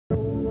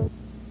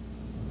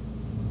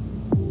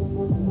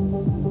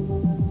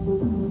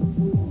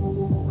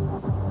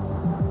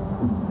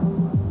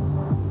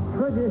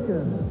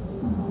traditions,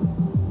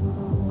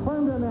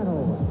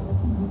 fundamentals,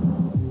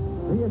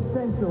 the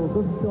essentials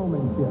of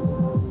showmanship,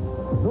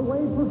 the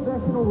way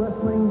professional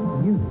wrestling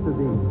used to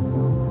be.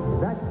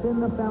 That's been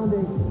the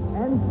foundation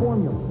and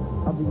formula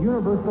of the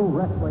Universal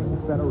Wrestling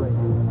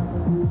Federation.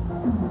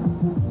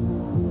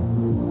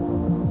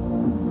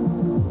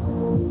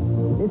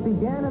 It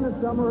began in the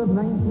summer of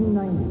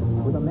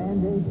 1990 with a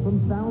mandate from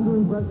founder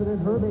and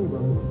president Herb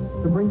Abrams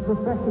to bring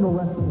professional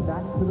wrestling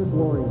back to the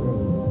glory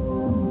days.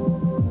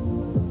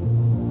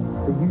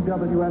 The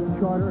UWF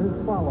charter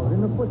has followed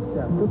in the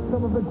footsteps of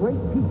some of the great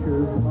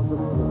teachers of the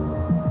sport.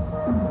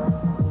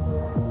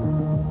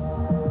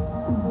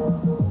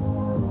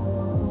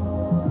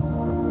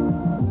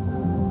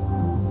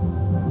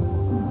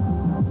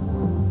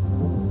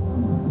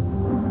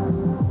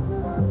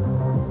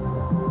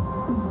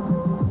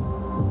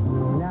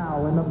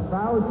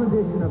 Proud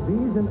tradition of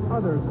these and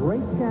other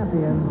great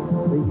champions,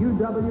 the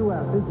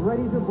UWF is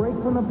ready to break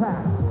from the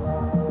past.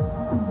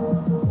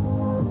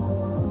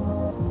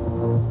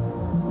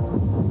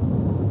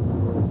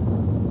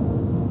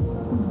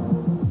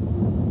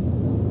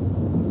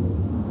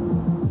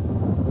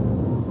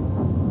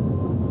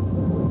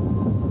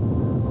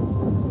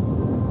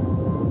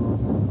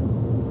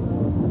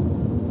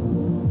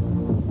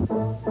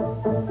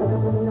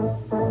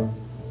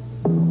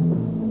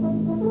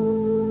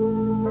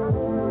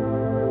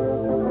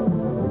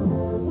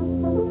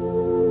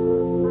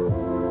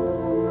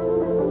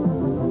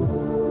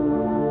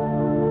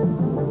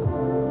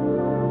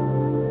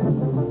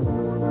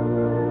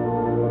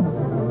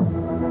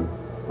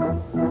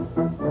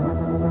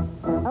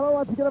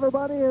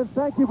 Everybody, and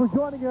thank you for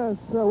joining us.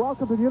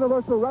 Welcome to the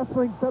Universal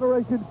Wrestling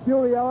Federation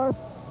Fury Hour.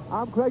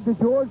 I'm Craig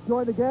DeGeorge,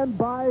 joined again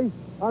by,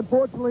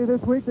 unfortunately this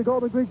week, the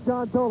Golden Greek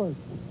John Toller.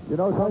 You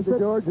know, Craig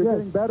DeGeorge, you're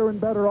getting better and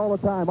better all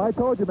the time. I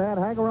told you, man,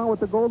 hang around with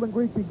the Golden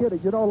Greek, you get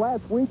it. You know,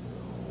 last week,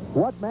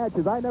 what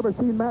matches? I never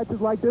seen matches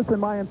like this in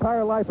my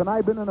entire life, and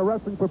I've been in the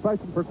wrestling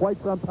profession for quite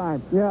some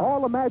time. Yeah. All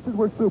the matches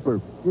were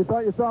super. You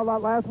thought you saw a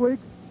lot last week?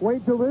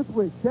 Wait till this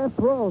week. Death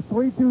Row,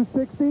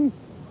 3-2-60,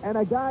 and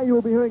a guy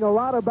you'll be hearing a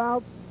lot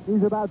about.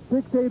 He's about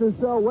 6'8" or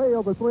so, way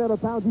over 300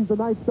 pounds. He's the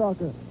Night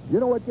Stalker. You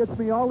know what gets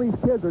me? All these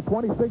kids are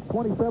 26,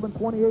 27,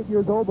 28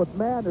 years old, but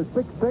man, they're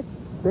 6'6".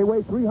 They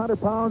weigh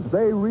 300 pounds.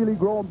 They really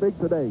grow them big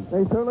today.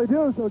 They certainly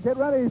do, so get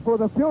ready for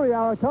the Fury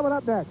Hour coming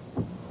up next.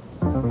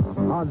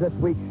 On this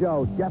week's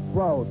show, Death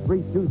Row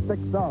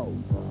 3260.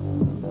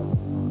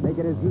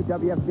 Making his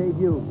UWF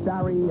debut,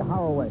 Barry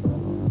Horowitz.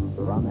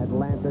 From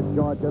Atlanta,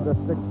 Georgia, the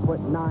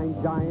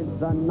 6'9" giant,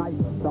 the Night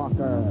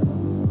Stalker.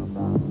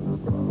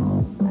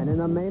 And in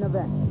the main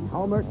event,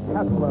 Helmut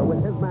Kessler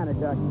with his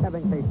manager,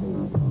 Kevin Casey.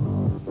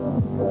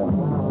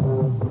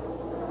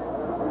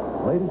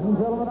 Ladies and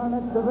gentlemen, our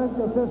next event,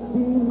 a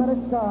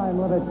 15-minute time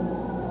limit.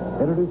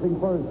 Introducing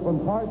first from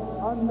parts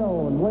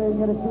unknown, weighing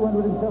in at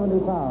 270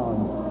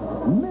 pounds,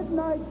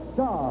 Midnight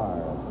Star.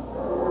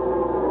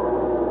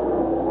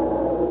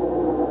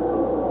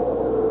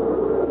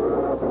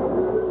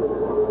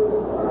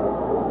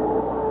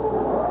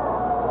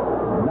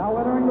 Now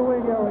entering the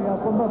ring area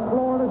from the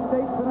Florida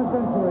State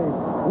Penitentiary,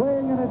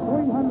 weighing in at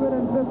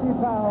 350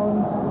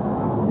 pounds,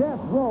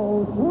 Death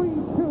Row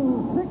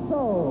 3260.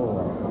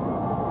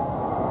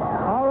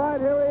 All right,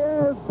 here he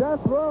is,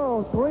 Death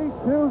Row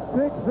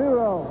 3260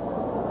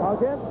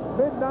 against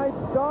Midnight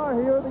Star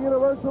here in the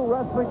Universal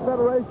Wrestling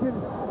Federation.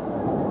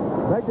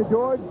 Thank you,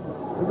 George,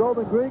 the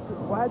Golden Greek.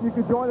 Glad you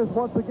could join us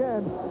once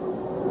again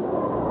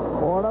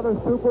for another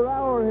super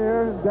hour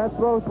here. Death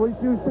Row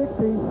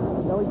 3260. You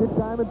know, he did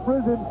time in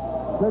prison.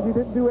 Says he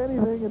didn't do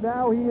anything, and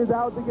now he is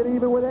out to get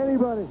even with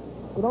anybody.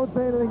 So don't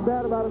say anything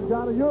bad about him,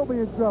 John, or you'll be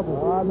in trouble.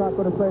 I'm not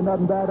going to say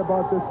nothing bad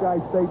about this guy,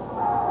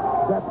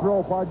 Death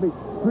Row, pardon me.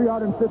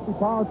 350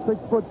 pounds,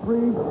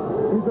 6'3".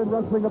 He's been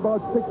wrestling about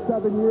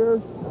 6-7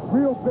 years.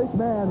 Real big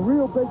man,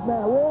 real big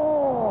man.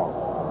 Whoa!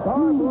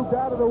 Star moved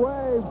out of the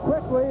way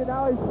quickly, and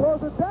now he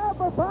slows it down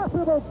for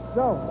possible.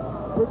 No,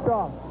 kicked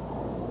off.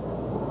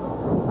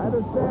 I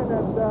understand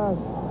that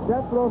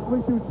Death Row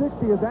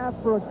 3260 has asked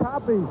for a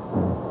copy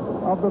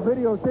of the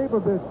videotape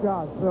of this,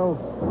 John. So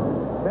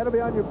better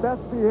be on your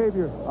best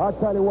behavior. I'll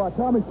tell you what,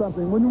 tell me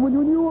something. When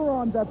you were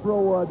on Death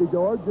Row,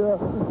 DeGeorge,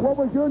 what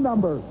was your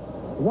number?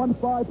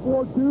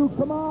 1542?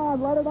 Come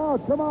on, let it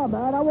out. Come on,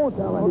 man. I won't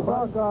tell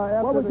anybody.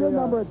 What was your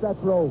number at Death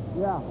Row?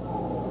 Yeah.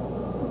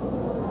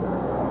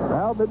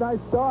 Well, Midnight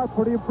Star,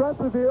 pretty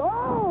impressive here.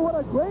 Oh, what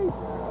a great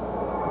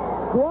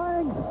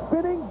flying,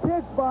 spinning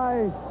kick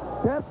by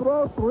Death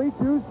Row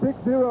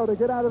 3260 to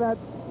get out of that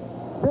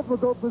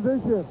difficult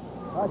position.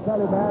 I tell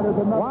you, man, there's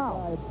another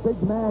guy, big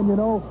man, you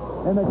know,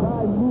 and the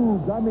guy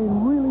moves. I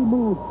mean, really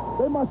moves.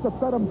 They must have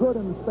fed him good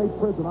in the state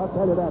prison. I'll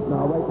tell you that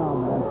now, right now,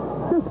 man.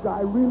 This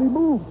guy really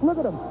moves. Look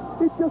at him.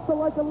 He's just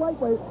like a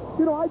lightweight.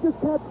 You know, I just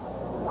can't.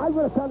 I'm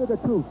going to tell you the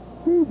truth.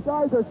 These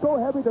guys are so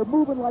heavy, they're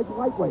moving like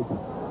lightweights.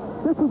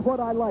 This is what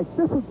I like.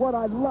 This is what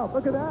I love.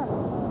 Look at that.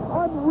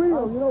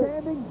 Unreal, you know.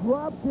 Standing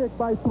drop kick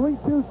by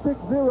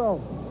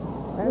 3260.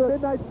 And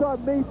Midnight Star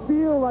may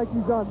feel like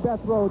he's on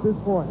death row at this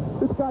point.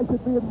 This guy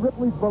should be in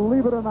Ripley's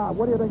Believe It or Not.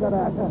 What do you think of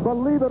that?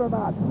 Believe it or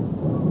not.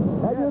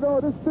 And you know,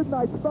 this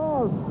Midnight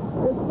Star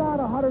is not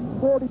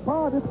 140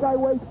 pounds. This guy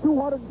weighs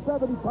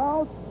 270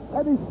 pounds,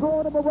 and he's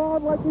throwing him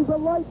around like he's a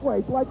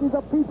lightweight, like he's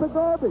a piece of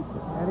garbage.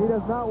 And he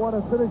does not want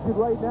to finish it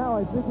right now.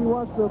 I think he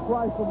wants to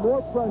apply some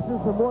more pressure,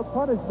 some more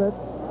punishment.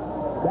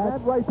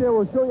 That right there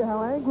will show you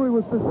how angry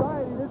with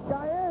society this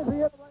guy is. He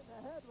hit him right in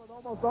the head with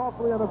almost all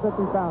 350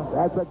 pounds.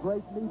 That's a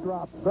great knee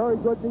drop. Very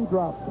good knee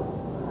drop.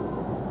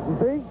 You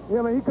see?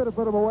 I mean, he could have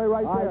put him away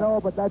right there. I know,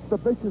 but that's the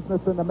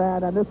viciousness in the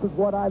man, and this is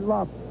what I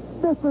love.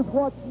 This is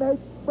what makes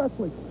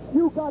wrestling.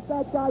 You got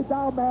that guy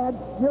down, man.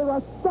 You're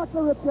a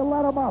sucker if you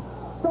let him up.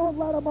 Don't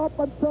let him up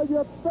until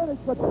you're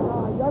finished with the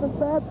guy. You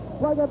understand?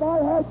 Like if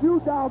I had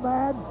you down,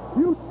 man,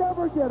 you'd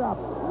never get up.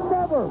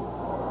 Never.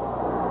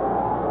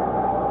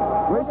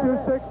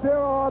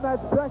 3-2-6-0 on that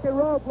second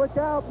rope. Look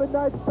out,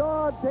 Midnight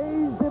Star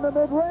dazed in the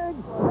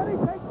mid-ring. Then he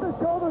takes the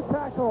shoulder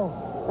tackle,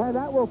 and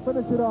that will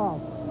finish it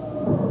off.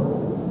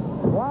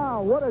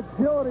 Wow, what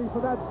agility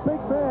for that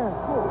big man.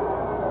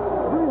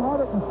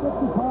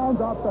 350 pounds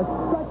off the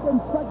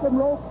second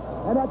rope,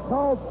 and that's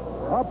called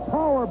a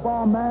power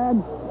bomb,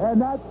 man.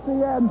 And that's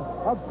the end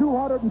of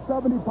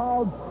 270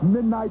 pounds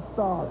Midnight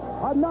Star.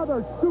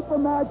 Another super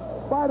match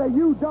by the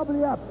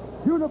UWF,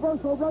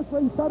 Universal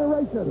Wrestling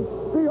Federation.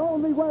 The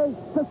only way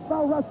to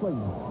spell wrestling.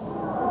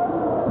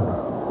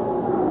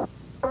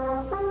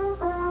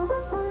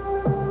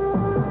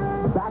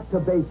 Back to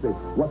basics,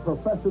 what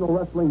professional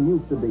wrestling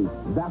used to be.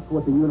 That's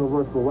what the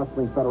Universal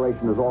Wrestling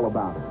Federation is all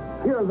about.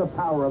 Hear the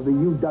power of the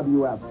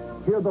UWF.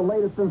 Hear the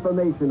latest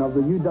information of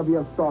the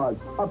UWF stars,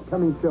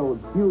 upcoming shows,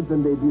 feuds,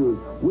 and debuts.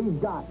 We've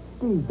got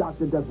Steve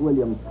Dr. Death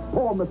Williams,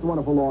 Paul Mr.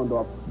 Wonderful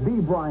Orndorff, B.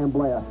 Brian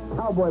Blair,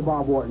 Cowboy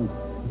Bob Orton,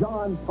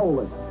 John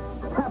Tolis,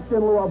 Captain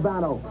Lou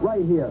Albano,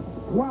 right here.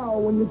 Wow,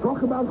 when you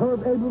talk about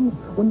Herb Abrams,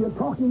 when you're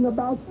talking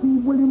about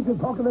Steve Williams, you're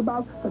talking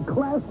about the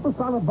class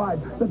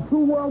personified, the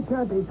true world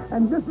champion.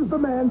 And this is the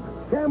man,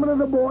 chairman of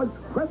the board,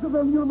 president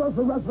of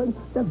Universal Wrestling,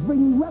 that's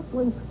bringing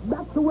wrestling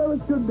back to where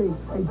it should be.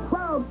 A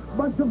proud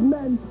bunch of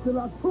men that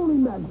are truly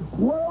men.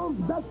 World's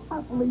best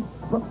athletes,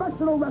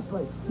 professional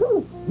wrestling.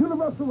 Woo!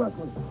 Universal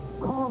Wrestling.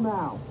 Call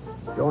now.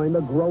 Join the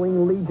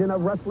growing legion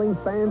of wrestling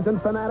fans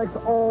and fanatics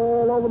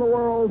all over the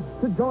world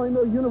to join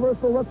the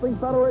Universal Wrestling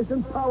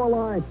Federation power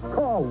line.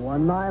 Call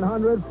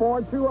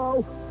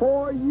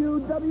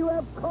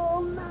 1-900-420-4UWF.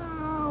 Call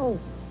now!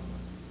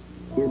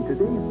 In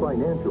today's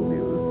financial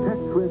news, Tech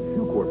Thread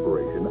Shoe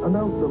Corporation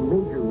announced a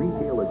major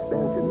retail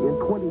expansion in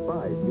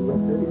 25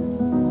 U.S. cities.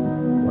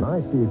 When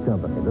I see a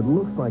company that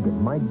looks like it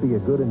might be a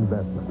good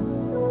investment,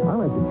 I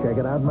like to check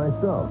it out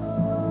myself.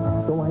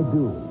 So I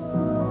do.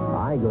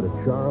 I go to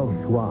Charles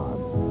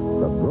Schwab,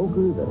 the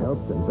broker that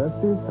helps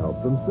investors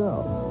help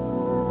themselves.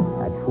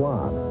 At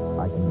Schwab,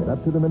 I can get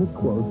up-to-the-minute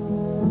quotes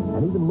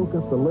and even look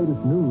up the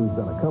latest news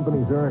on a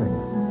company's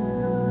earnings.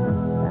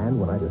 And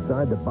when I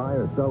decide to buy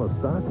or sell a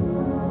stock,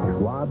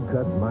 Schwab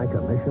cuts my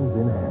commissions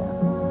in half.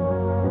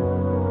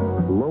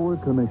 Lower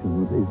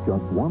commissions is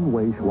just one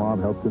way Schwab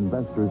helps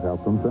investors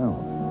help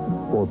themselves.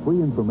 For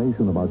free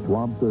information about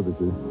Schwab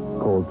services,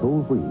 call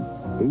toll-free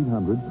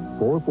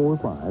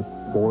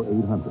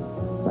 800-445-4800.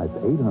 That's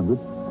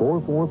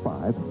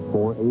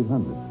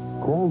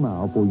 800-445-4800. Call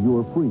now for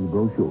your free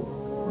brochure.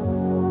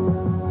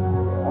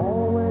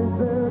 Always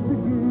there to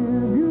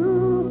give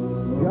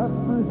you just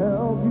the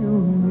help you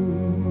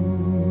need.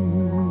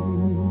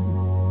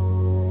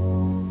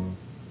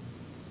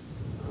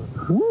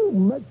 Woo,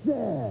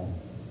 Mr.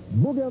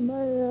 Booger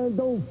Man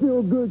don't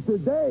feel good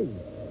today.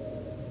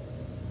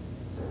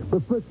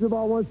 But first of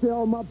all, I want to say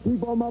all my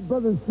people, all my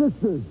brothers and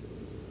sisters,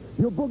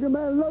 your Booger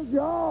Man loves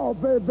you all,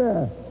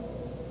 baby.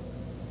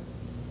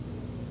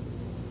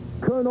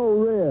 Colonel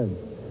Red,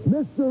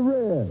 Mr.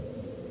 Red.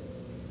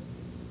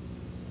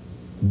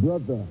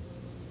 Brother,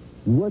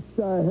 what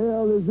the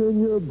hell is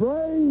in your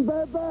brain,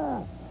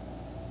 baby?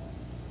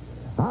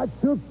 I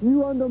took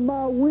you under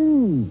my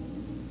wing.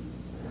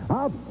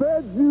 I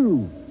fed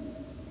you.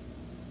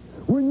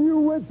 When you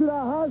went to the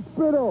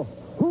hospital,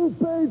 who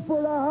paid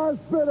for the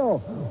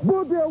hospital?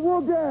 Boogie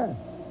Woogie.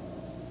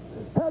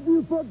 Have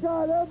you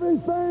forgot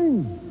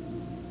everything?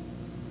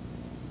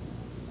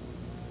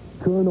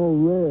 Colonel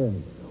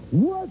Red.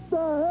 What the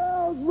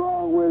hell's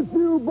wrong with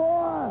you,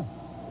 boy?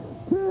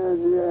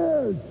 10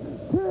 years!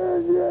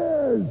 10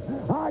 years!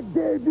 I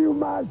gave you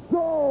my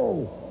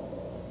soul!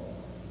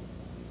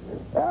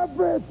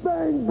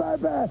 Everything,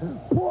 baby,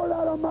 poured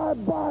out of my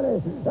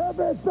body.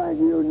 Everything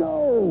you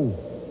know.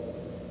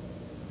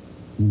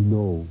 You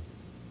know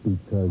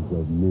because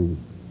of me.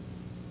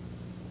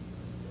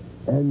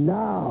 And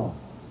now,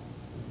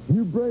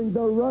 you bring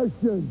the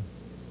Russian,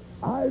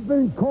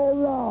 Ivan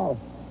Koloff,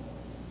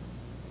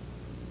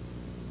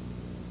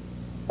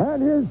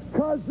 and his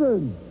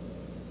cousin.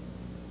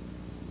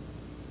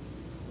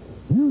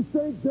 You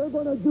think they're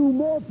going to do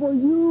more for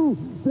you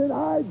than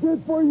I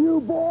did for you,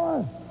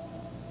 boy?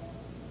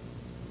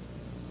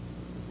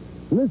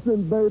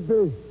 Listen,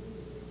 baby.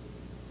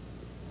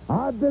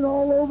 I've been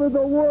all over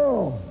the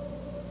world.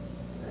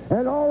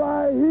 And all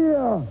I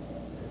hear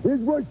is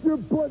what you're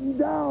putting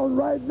down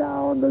right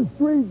now on the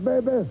street,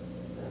 baby,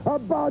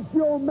 about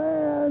your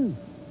man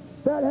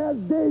that has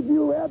gave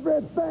you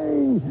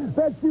everything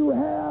that you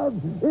have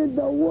in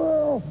the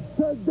world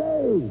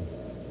today.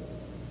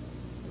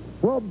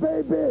 Well,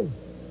 baby,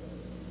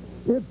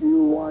 if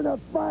you want to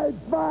fight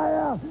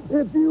fire,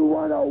 if you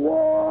want a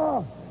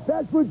war,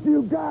 that's what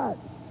you got.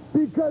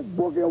 Because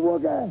Boogie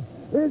Woogie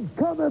is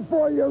coming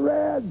for you,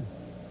 Red.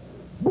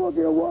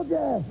 Boogie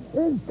Woogie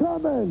is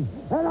coming,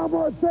 and I'm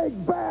going to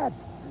take back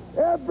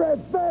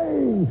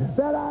everything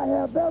that I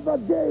have ever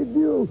gave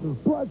you,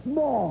 plus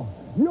more.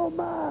 You're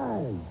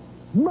mine.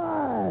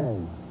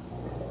 Mine.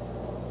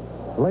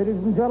 Ladies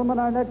and gentlemen,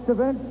 our next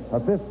event, a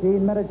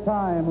 15-minute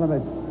time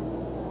limit.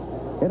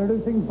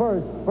 Introducing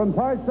first, from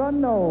parts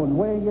unknown,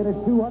 weighing in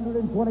at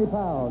 220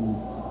 pounds,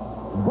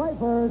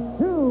 Viper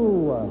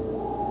 2.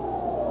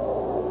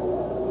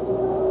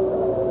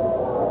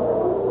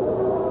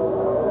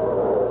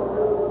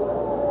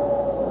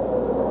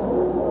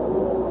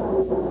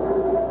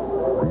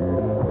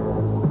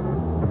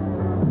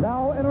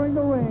 Now entering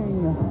the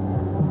ring,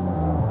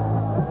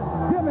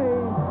 Jimmy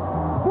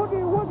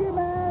Boogie Woogie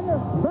Man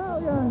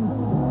Valiant.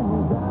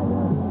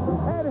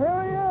 And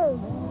here he is,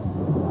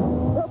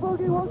 the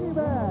Boogie Woogie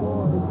Man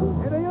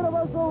in the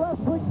Universal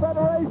Wrestling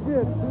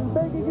Federation,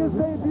 making his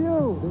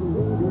debut,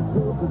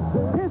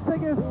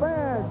 kissing his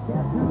fans,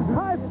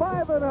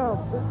 high-fiving them,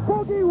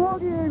 Boogie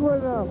Woogieing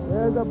with them.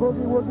 There's a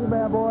Boogie Woogie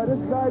Man, boy. This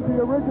guy's the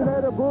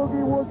originator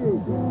Boogie Woogie.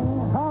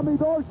 Tommy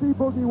Dorsey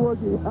Boogie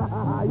Woogie.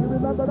 You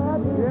remember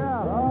that?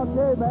 Yeah.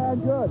 Okay, man,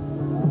 good.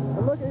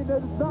 And look, he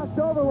just knocked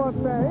over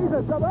one man. He's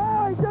a double.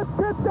 Oh, he just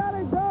tipped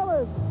Danny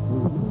Dolan.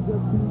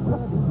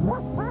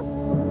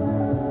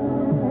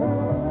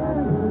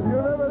 You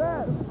remember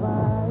that?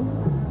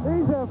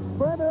 He's a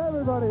friend of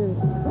everybody.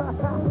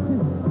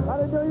 I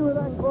didn't know you were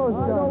that close.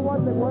 I know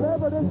one thing.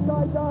 Whatever this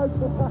guy does,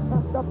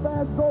 the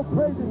fans go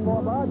crazy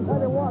for him. I'll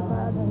tell you what,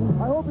 man.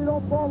 I hope you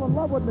don't fall in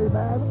love with me,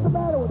 man. What's the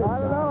matter with him? I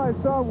don't know. I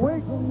saw him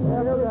wink.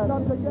 Yeah, there is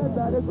nothing against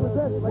that. This was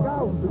it. Look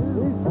out.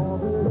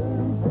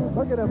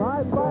 Look at him,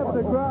 high five in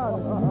the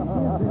crowd.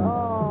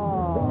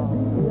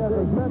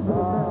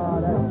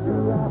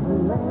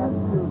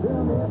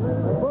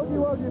 Boogie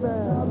Woogie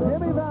Man,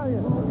 Jimmy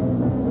Valiant.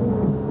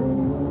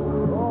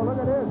 Oh, look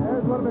at this.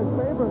 There's one of his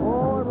favorites.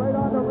 Oh, and right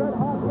on the red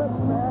hot lips,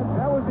 man.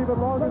 That was even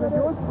longer than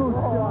George Booth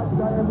shot.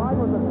 Mine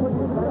was the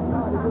quickest right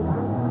now.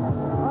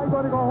 I'm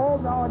going to go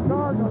home now and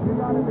gargle. You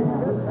got to be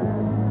good,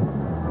 man.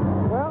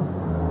 Well,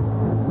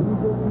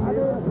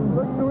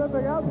 looks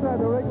terrific outside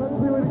the ring. Let's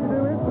see what he can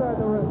do inside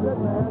the ring.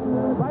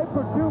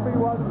 Viper 2,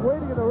 meanwhile, is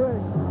waiting in the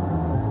ring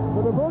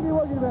for the Boogie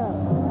Woogie Man.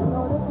 You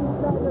know, this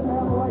guy didn't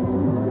have a right to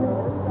do this.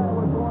 This guy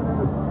was born in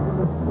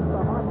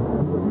the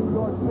hospital for New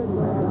York City,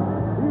 man.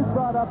 He was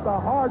brought up the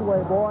hard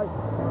way, boy.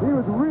 He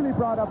was really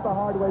brought up the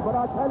hard way. But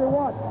I'll tell you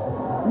what,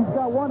 he's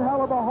got one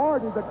hell of a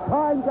heart. He's a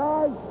kind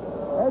guy,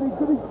 and he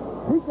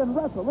can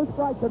wrestle. This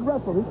guy can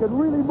wrestle. He can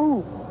really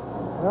move.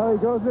 Well, he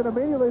goes in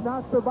immediately,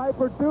 knocks the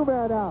Viper 2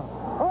 man out.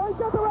 Oh, he's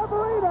got the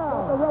referee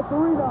now. The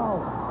referee now.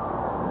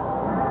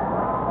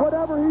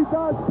 Whatever he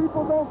does,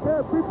 people don't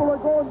care. People are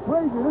going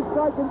crazy. This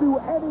guy can do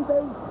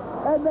anything,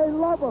 and they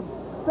love him.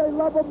 They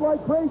love him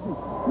like crazy.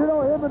 You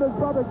know, him and his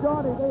brother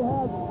Johnny, they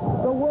had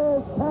the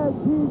world's tag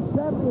team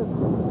champions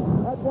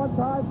at one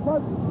time,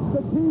 plus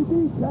the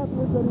TV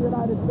champions of the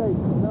United States.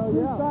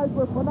 These guys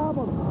were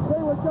phenomenal.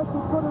 They were just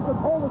as good as the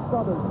Polish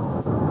brothers.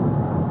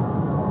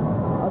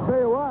 I'll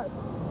tell you what.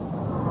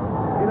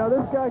 You know,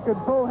 this guy could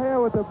pull hair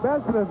with the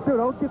best of them, too.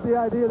 Don't get the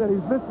idea that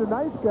he's Mr.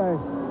 Nice Guy.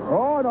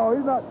 Oh, no,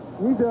 he's not.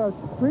 He's a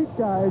street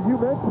guy, as you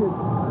mentioned.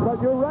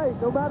 But you're right.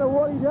 No matter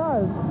what he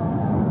does,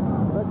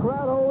 the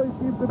crowd always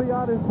seems to be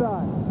on his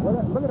side.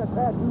 Look at the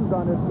tattoos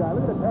on this guy.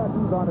 Look at the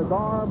tattoos on his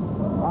arm,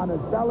 on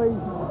his belly.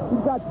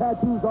 He's got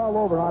tattoos all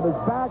over. On his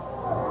back,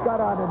 he's got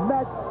it on his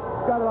neck,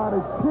 he's got it on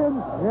his chin.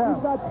 Yeah.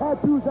 He's got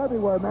tattoos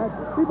everywhere, man.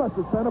 He must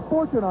have spent a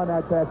fortune on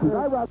that tattoo.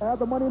 I'd rather have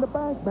the money in the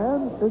bank,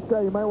 man. This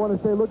guy, you might want to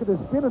say, look at the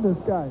skin of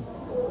this guy.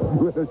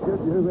 You better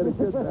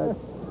kiss that.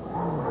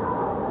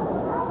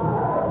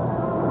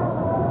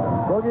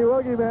 Boogie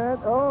Woogie Man.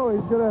 Oh,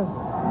 he's going to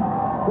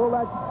pull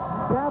that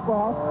cap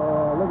off.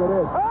 Oh, look at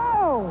this.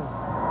 Oh!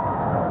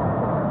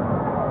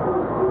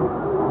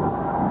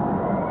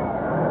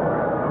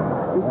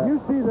 Did you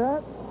see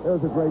that? That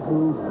was a great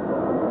move.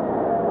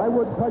 I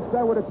wouldn't touch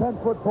that with a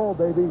 10-foot pole,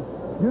 baby.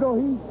 You know,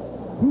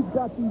 he's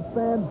got these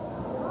fans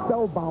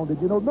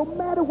spellbounded. You know, no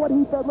matter what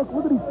he does. Look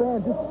at these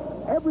fans. Just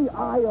every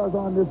eye is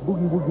on this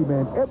Boogie Woogie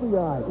Man. Every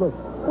eye. Look,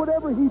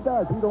 whatever he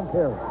does, he don't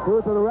care. Threw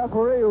it to the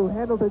referee, who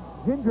handled it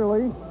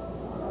gingerly.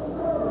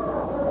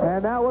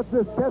 And now what's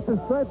this? Test of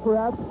strength,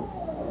 perhaps.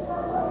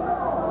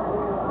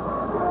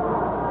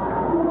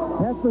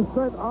 Test of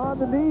strength on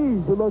the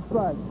knees, it looks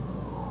like.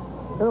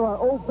 You know,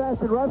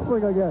 old-fashioned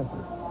wrestling, I guess.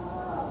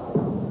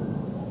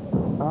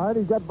 All right,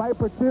 he's got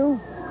Viper 2.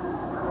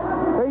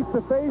 Face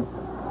to face.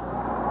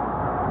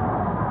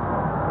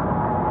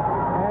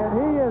 And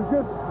he is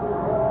just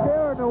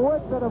scaring the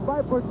wits at a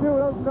Viper 2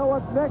 doesn't know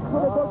what's next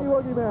for the Boogie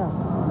Woogie Man.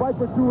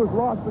 Viper 2 is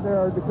lost in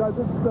there because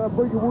this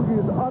Boogie Woogie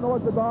is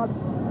unorthodox,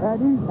 and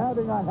he's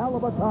having a hell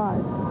of a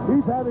time.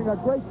 He's having a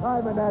great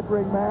time in that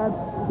ring, man.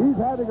 He's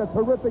having a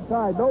terrific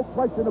time, no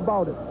question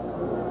about it.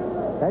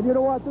 And you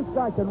know what? This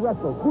guy can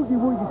wrestle. Boogie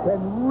Woogie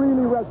can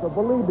really wrestle,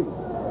 believe me.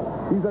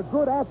 He's a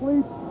good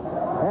athlete,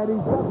 and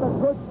he's got the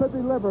goods to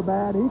deliver,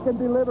 man. He can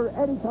deliver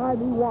anytime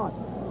he wants.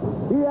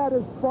 He had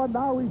his fun.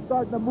 Now he's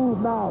starting to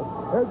move now.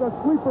 There's a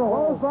sleeper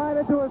hold. Right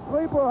into a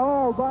sleeper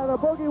hold by the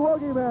Boogie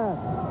Woogie Man.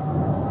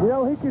 You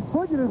know, he could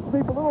put you to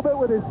sleep a little bit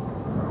with his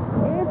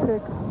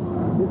antics.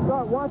 You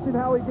start watching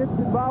how he gets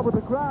involved with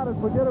the crowd and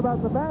forget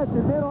about the match,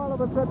 and then all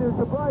of a sudden he'll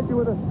surprise you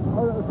with a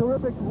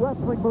terrific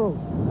wrestling move.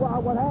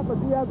 Well, what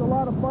happens, he has a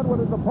lot of fun with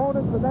his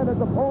opponents, and then his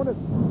opponent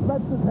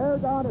lets his hair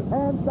down, his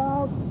hands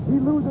down, he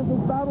loses his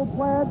battle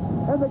plan,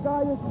 and the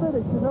guy is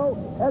finished, you know?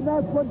 And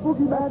that's when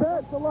Boogie Man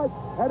gets to like,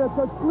 and it's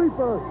a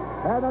sleeper.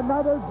 And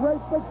another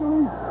great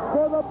victory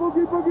for the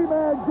Boogie Boogie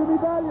Man,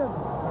 Jimmy Valiant.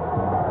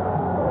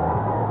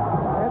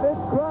 And this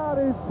crowd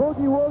is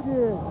Boogie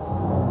Woogie.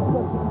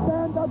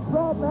 Stand-up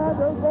crowd, man,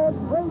 they're going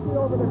crazy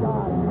over the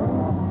guy.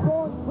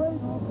 Going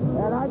crazy.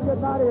 And I'm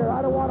getting out of here.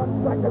 I don't want a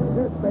second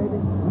this,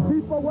 baby.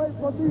 Keep away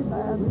from me,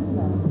 man.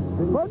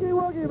 Boogie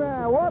Woogie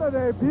Man, what a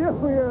debut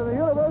here in the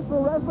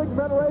Universal Wrestling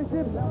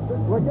Federation.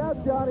 Look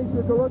out, Johnny.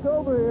 Take a look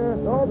over here.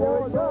 No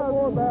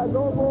more, man.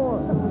 No more.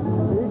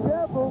 Be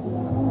careful.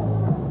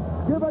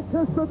 Give a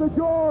kiss to the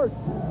George.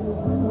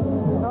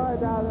 All right,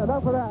 now,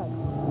 enough of that.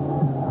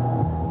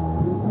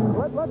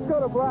 Let's go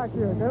to black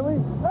here, can we?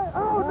 Hey,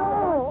 oh,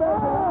 no!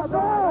 Oh,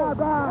 no!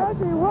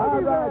 Boogie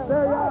Woogie Man!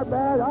 There you are,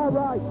 man. All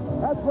right.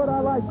 That's what I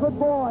like. Good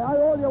boy. I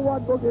owe you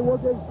one, Boogie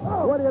Woogie.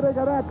 Oh. What do you think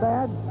of that,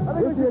 man? I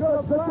think we should go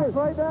to black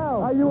right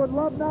now. Are you in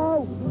love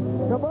now?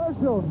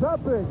 Commercial,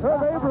 something.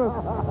 Herb Abrams.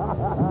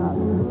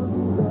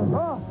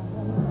 Oh.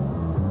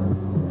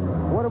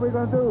 What are we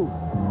going to do?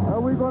 Are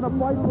we going to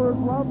fight for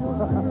his love? I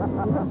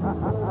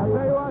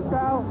tell you what,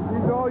 pal,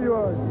 he's all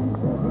yours.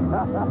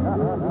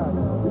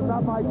 He's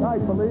not my type,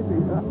 believe me.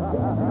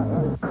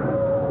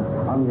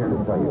 I'm here to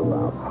tell you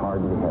about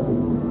Hard and Heavy,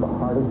 the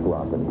hardest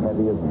rock and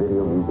heaviest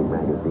video music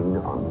magazine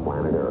on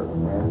planet Earth.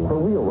 For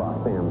real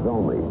rock fans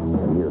only,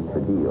 and here's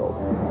the deal.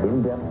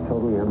 In-depth,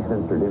 totally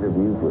uncensored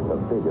interviews with the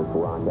biggest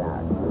rock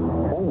acts.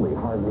 Only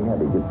Hard and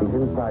Heavy gets the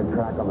inside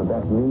track on the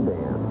best new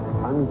bands,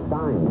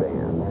 unsigned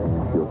bands.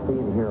 You'll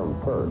see and hear them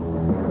first.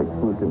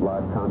 Exclusive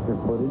live concert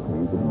footage,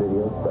 music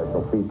videos,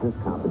 special features,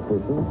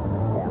 competitions,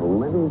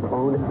 and Lemmy's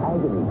own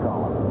Agony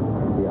column.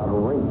 The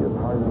outrageous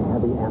Hard and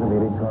Heavy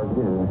animated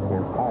cartoons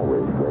and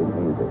always great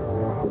music.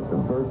 It's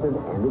subversive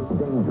and it's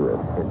dangerous,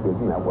 and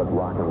isn't that what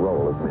rock and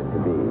roll is meant to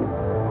be?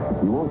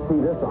 You won't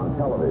see this on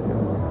television.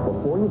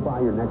 Before you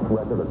buy your next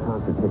record or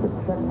concert ticket,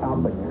 check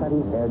out the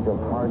cutting edge of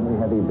Hard and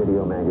Heavy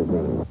video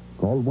magazine.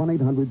 Call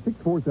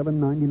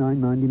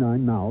 1-800-647-9999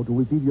 now to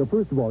receive your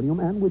first volume,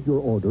 and with your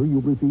order,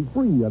 you'll receive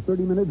free a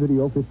 30-minute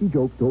video, 50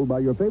 jokes told by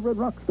your favorite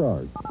rock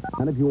stars.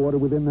 And if you order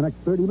within the next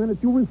 30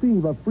 minutes, you'll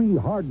receive a free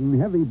Hard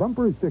and Heavy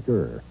bumper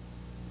sticker.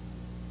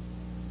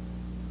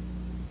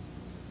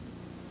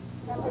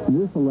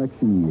 This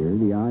election year,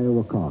 the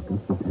Iowa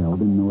caucus was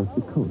held in North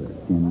Dakota,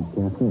 Jenny's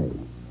Cafe.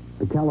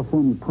 The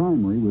California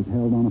primary was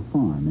held on a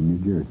farm in New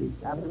Jersey.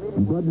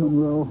 And Bud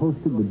Monroe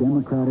hosted the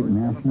Democratic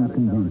National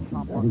Convention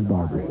at his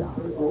barbershop.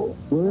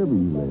 Wherever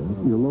you live,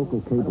 your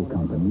local cable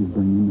company is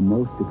bringing the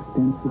most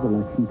extensive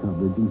election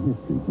coverage in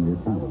history to your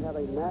town.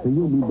 So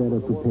you'll be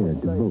better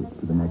prepared to vote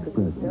for the next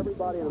president,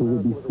 who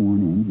will be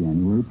sworn in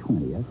January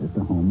 20th at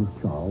the home of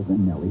Charles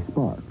and Nellie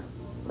Sparks.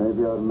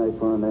 Maybe I ought to make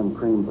one of them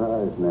cream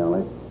pies,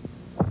 Nellie.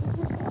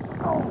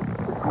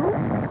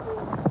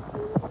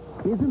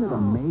 Isn't it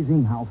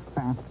amazing how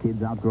fast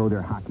kids outgrow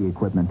their hockey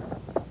equipment?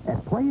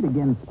 At Play It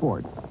Again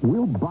Sports,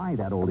 we'll buy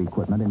that old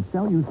equipment and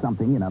sell you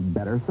something in a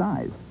better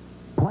size.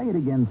 Play It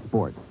Again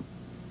Sports.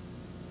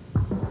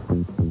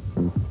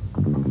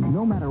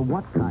 No matter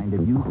what kind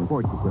of used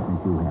sports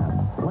equipment you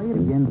have, Play It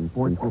Again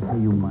Sports will pay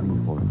you money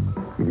for it.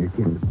 If your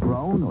kid is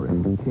grown or if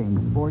you change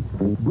sports,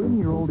 bring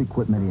your old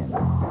equipment in.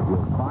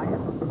 We'll buy it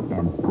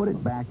and put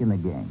it back in the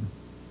game.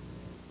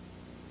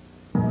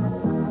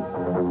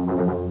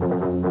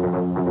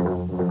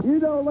 You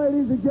know,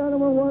 ladies and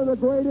gentlemen, one of the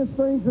greatest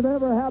things that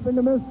ever happened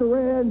to Mr.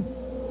 Red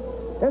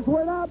is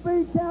when I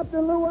beat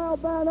Captain Lou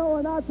Albano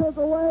and I took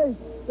away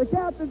the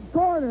captain's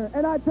corner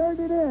and I turned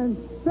it in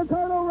to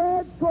Colonel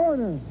Red's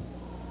corner.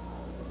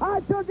 I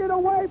took it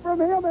away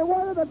from him, and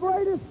one of the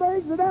greatest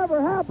things that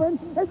ever happened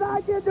is I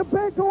get to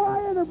pick who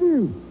I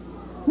interview.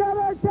 Now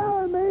they're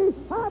telling me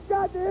I've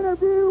got to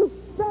interview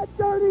that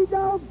dirty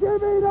dog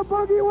Jimmy the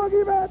Boogie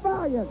Woogie Man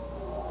Valiant.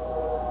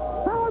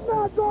 I'm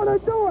not going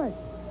to do it.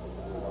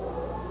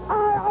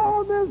 I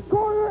own this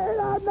corner,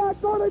 and I'm not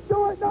going to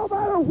do it no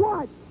matter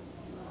what.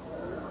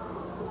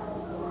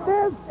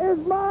 This is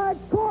my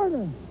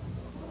corner.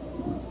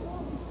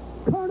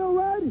 Colonel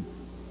Red,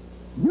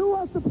 you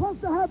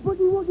supposed to have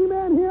Boogie Woogie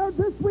Man here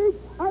this week?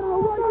 I don't know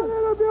what you're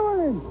interviewing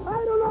him.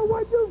 I don't know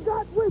what you've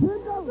got with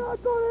him. I'm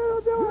not going to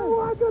interview him. You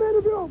are going to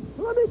interview him.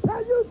 Let me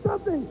tell you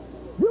something.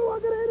 You are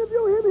going to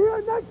interview him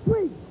here next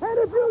week. And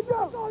if you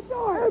don't,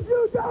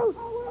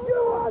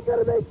 you are going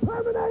to be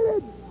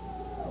terminated.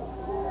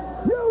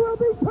 You will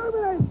be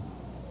terminated.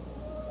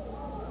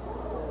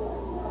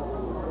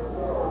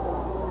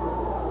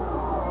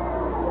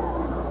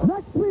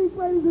 Next week,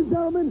 ladies and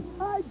gentlemen,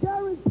 I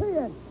guarantee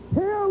it.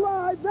 Here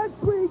live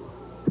next week,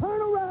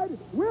 Colonel Red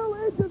will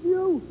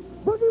interview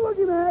Boogie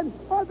Woogie Man,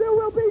 or there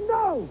will be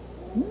no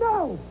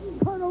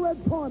Colonel Red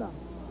Corner.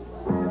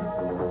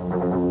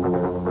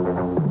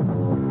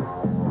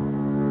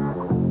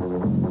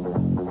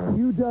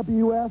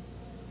 UWF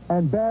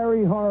and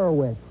Barry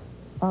Horowitz.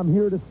 I'm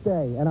here to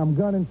stay, and I'm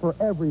gunning for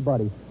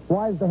everybody.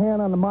 Why is the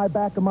hand on my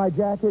back of my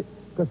jacket?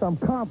 Because I'm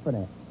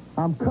confident.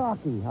 I'm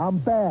cocky. I'm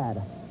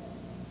bad.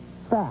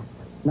 Fact,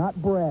 not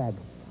brag.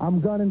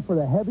 I'm gunning for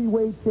the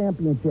heavyweight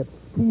championship.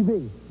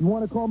 TV, you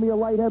want to call me a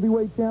light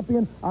heavyweight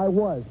champion? I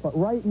was. But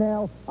right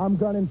now, I'm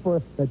gunning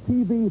for the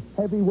TV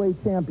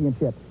heavyweight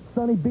championship.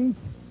 Sunny Beach,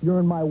 you're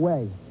in my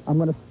way. I'm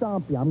going to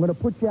stomp you. I'm going to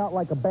put you out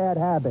like a bad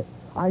habit.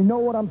 I know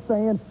what I'm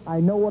saying. I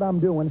know what I'm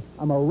doing.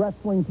 I'm a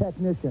wrestling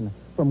technician.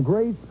 From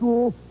grade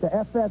school to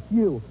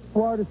FSU,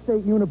 Florida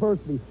State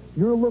University,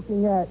 you're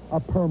looking at a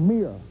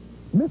premier,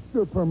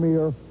 Mr.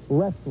 Premier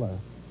wrestler.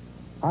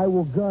 I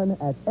will gun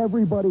at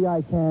everybody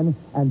I can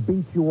and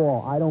beat you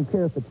all. I don't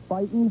care if it's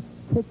fighting,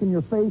 kicking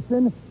your face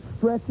in,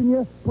 stretching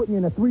you, putting you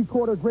in a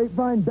three-quarter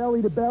grapevine,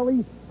 belly to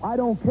belly. I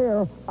don't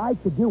care. I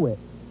could do it.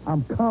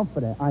 I'm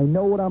confident. I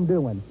know what I'm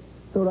doing.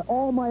 So to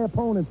all my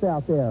opponents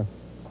out there,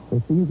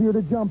 it's easier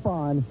to jump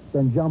on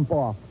than jump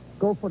off.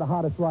 Go for the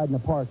hottest ride in the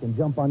park and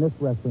jump on this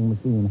wrestling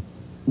machine.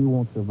 You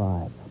won't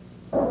survive.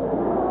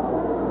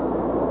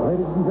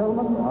 Ladies and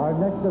gentlemen, our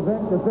next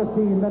event, the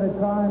 15-minute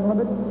time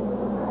limit.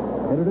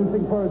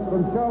 Introducing first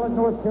from Charlotte,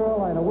 North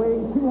Carolina,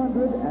 weighing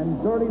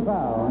 230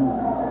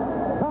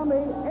 pounds,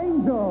 Tommy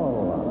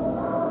Angel.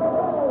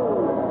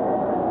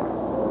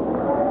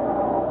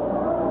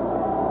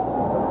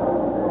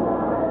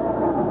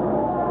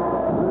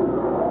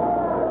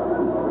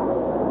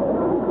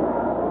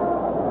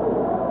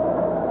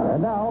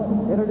 And now,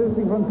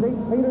 introducing from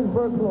St.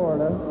 Petersburg,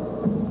 Florida,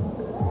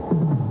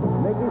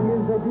 making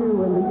his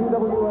debut in the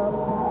UWF,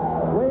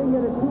 weighing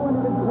in at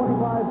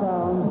 225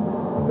 pounds,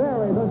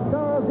 Barry, the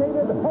Star of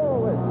David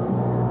Horowitz.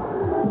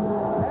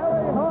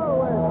 Barry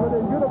Horowitz with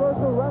his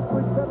Universal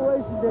Wrestling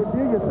Federation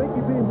debut. You think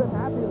he'd be a bit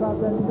happy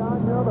about that,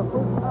 John? You know, the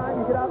first time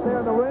you get out there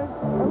in the ring,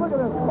 and look at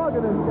this mug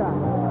of this guy.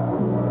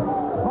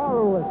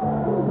 Horowitz.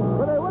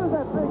 But hey, what is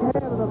that big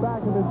hand in the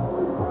back of his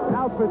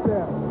outfit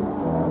there?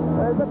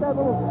 Is that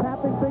little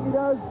tapping thing he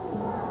does?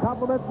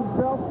 Compliments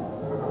himself.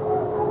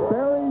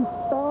 Barry,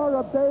 Star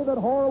of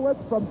David Horowitz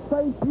from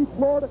St. Pete,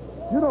 Florida.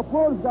 You know,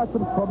 Florida's got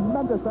some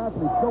tremendous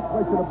athletes, no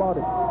question about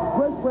it.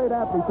 Great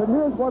athletes. And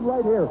here's one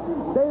right here.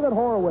 David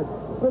Horowitz.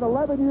 Been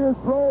 11 years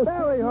pro.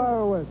 Barry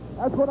Horowitz.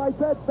 That's what I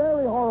said,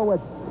 Barry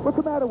Horowitz. What's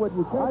the matter with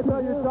you? I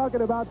thought you were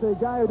talking about the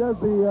guy who does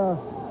the,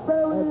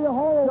 Barry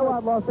Horowitz. You know,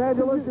 out Los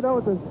Angeles, you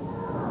know, with the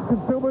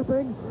consumer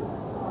thing?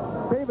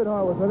 David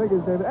Horowitz, I think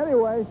his name.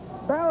 Anyway,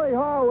 Barry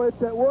Horowitz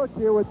that worked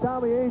here with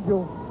Tommy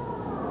Angel.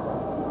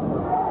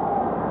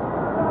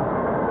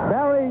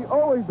 Barry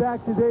always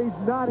acts his age,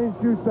 not his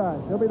shoe size.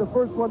 He'll be the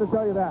first one to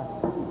tell you that.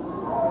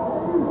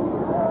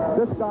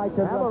 This guy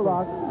can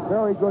hammerlock.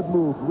 Very good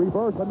move.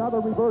 Reverse,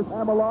 another reverse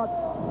hammerlock.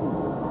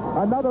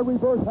 Another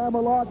reverse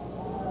hammerlock.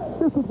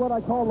 This is what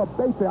I call a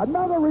basic.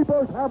 Another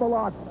reverse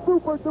hammerlock.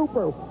 Super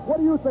duper. What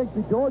do you think,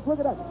 George? Look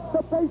at that.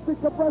 The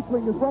basic of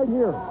wrestling is right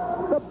here.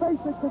 The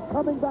basics is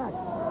coming back.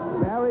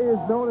 Barry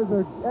is known as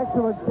an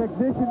excellent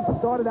technician.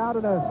 Started out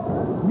in a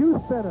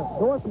youth center,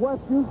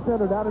 Northwest Youth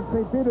Center down in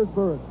St.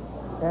 Petersburg.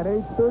 At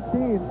age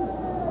 13,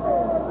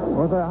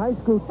 was a high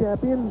school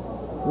champion.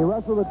 He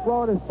wrestled at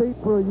Florida State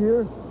for a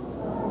year.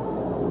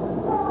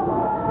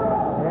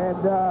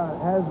 And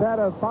has had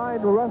a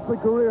fine wrestling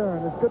career.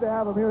 And it's good to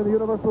have him here in the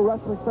Universal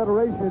Wrestling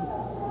Federation.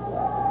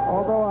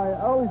 Although I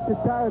always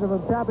get tired of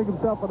him tapping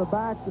himself on the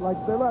back. Like,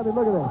 I mean,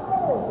 look at this.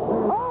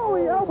 Oh,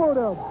 he elbowed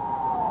him.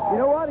 You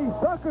know what? He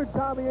suckered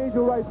Tommy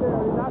Angel right there.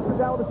 He knocked him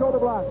down with a shoulder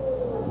block.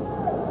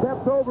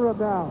 Steps over him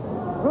now.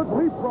 Good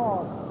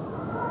leapfrog.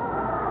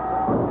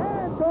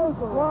 And goes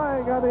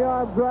flying on the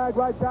arm drag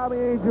by Tommy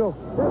Angel.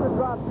 Then the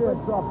drop kick.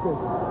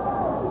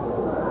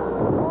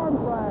 Arm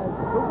drag.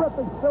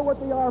 Terrific. Still with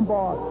the arm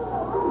bar.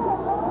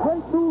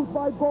 Great moves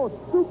by both.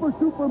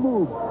 Super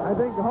move. I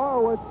think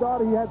Horowitz thought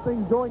he had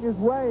things going his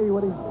way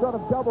when he sort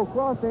of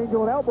double-crossed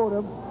Angel and elbowed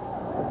him.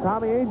 But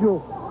Tommy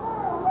Angel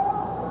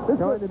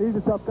showing that he's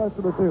a tough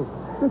customer, too.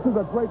 This is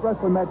a great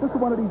wrestling match. This is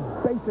one of these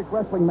basic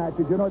wrestling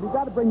matches. You know, you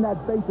got to bring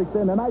that basics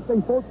in. And I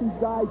think both these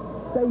guys,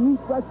 they eat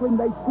wrestling,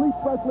 they sleep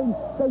wrestling,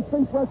 they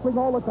think wrestling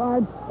all the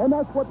time. And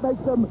that's what makes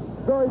them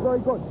very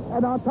good.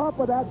 And on top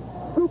of that,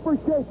 super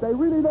shape. They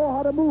really know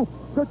how to move.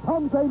 Their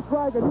tongues ain't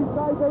dragging. These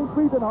guys ain't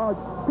breathing hard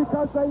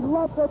because they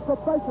love their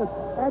profession,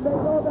 and they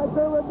know that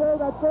they're in there,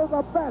 that they're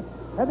the best,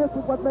 and this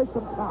is what makes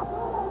them top.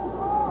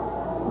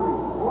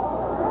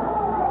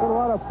 A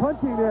lot of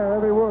punching there,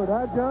 every word,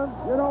 huh, John?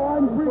 You know,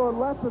 I'm Greek. Going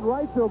left and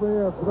right over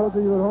here, for those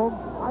of you at home.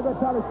 I got to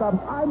tell you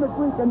something. I'm a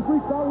Greek, and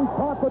Greeks always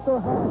talk with their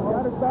hands. You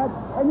understand?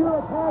 And you're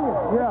Italian.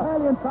 Yeah.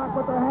 Italians talk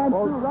with their hands,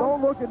 Well, too, right? don't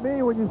look at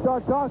me when you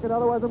start talking,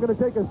 otherwise I'm going to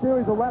take a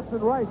series of lefts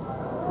and rights.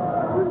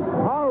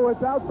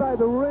 Horowitz outside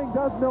the ring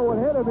doesn't know what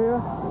hit him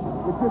here.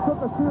 If you took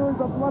a series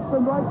of left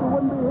and right, you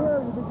wouldn't be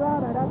here. You'd be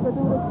gone. I'd have to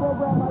do this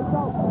program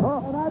myself.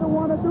 And I don't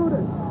want to do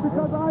this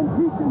because I'm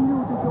teaching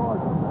you,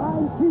 DeGeorge.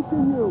 I'm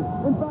teaching you.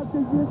 In fact,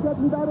 you're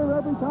getting better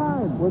every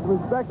time. With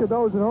respect to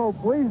those at home,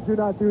 please do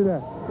not do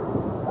that.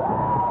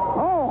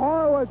 Oh,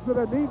 Horowitz with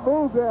a neat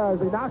move there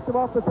as he knocks him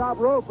off the top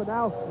rope. And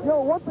now, you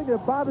know, one thing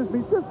that bothers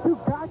me, just too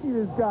cocky,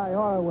 this guy,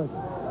 Horowitz.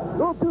 A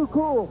little too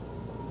cool.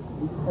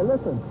 Hey,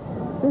 listen.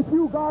 If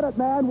you got it,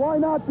 man, why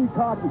not be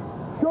cocky?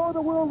 Show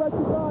the world that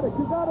you got it.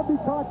 You got to be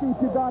cocky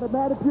if you got it,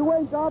 man. If you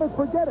ain't got it,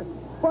 forget it.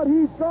 But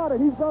he's got it.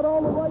 He's got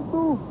all the right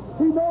moves.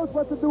 He knows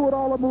what to do with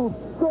all the moves.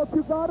 So if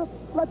you got it,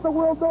 let the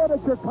world know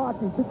that you're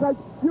cocky because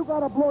you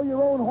got to blow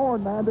your own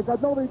horn, man, because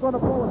nobody's going to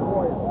blow it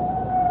for you.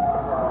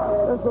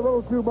 That's a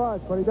little too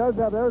much, but he does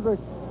have, there's a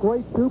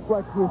great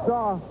suplex you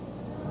saw.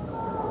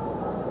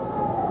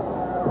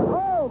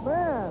 Oh,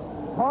 man.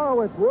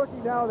 Horowitz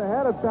working down the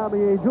head of Tommy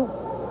Angel.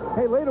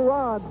 Hey, later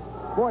on,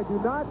 boy, do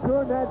not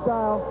turn that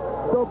dial.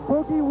 The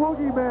Boogie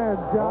Woogie Man,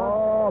 John.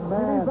 Oh, man.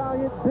 Jimmy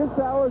Valiant, this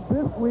hour,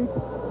 this week.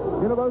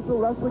 Universal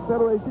Wrestling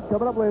Federation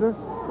coming up later.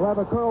 We'll have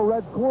a Colonel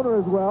Red Corner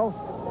as well.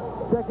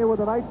 Check in with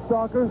the Night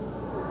Stalker.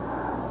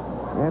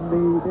 And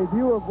the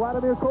debut of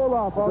Vladimir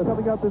Koloff all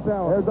coming up this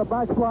hour. There's a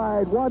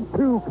backslide.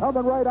 1-2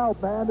 coming right out,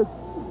 man.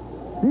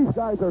 These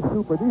guys are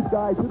super. These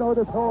guys, you know,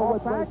 this whole...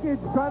 package,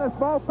 trying to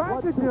small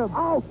package him.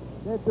 Out!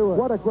 Can't do it.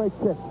 What a great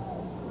kick.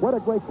 What a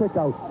great kick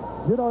out.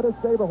 You know, this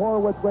David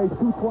Horowitz weighs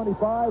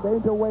 225.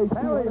 Angel weighs...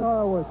 Harry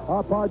Horowitz.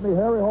 Pardon me.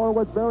 Harry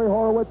Horowitz, Barry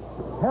Horowitz.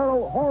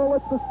 Harold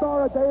Horowitz, the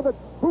star of David.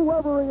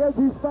 Whoever he is,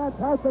 he's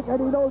fantastic, and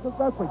he knows his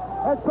wrestling.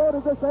 And so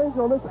does this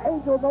Angel. This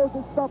Angel knows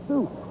his stuff,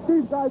 too.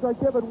 These guys are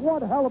giving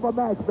one hell of a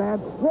match, man.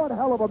 One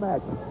hell of a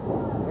match.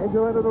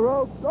 Angel into the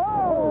ropes.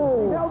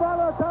 Oh! He held on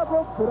the top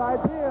rope. Good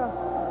idea.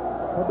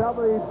 A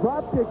double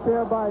drop kick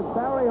there by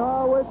Barry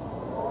Horowitz.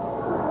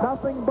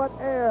 Nothing but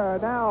air.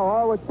 Now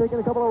Horowitz taking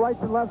a couple of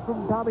rights and lefts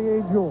from Tommy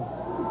Angel.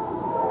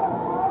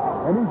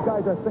 And these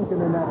guys are thinking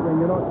in that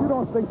ring. You know, if you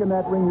don't think in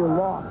that ring, you're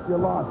lost.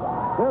 You're lost.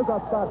 There's a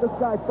start. This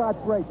guy starts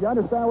great. You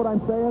understand what I'm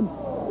saying?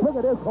 Look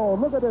at this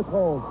hold. Look at this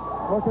hold.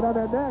 Working on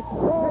their neck.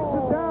 Takes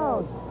it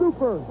down.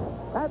 Super.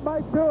 That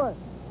might do it.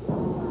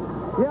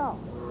 Yeah.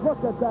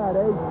 Look at that,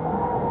 eh?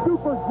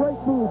 Super great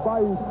move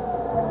by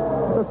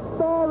the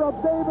star of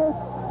David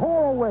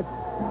Horowitz.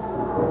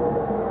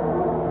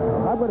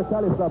 I'm going to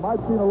tell you something.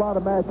 I've seen a lot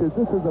of matches.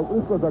 This was a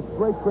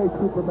great, great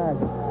super match.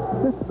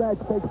 This match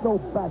takes no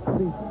back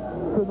seat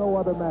to no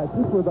other match.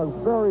 This was a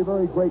very,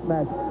 very great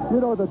match. You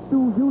know, the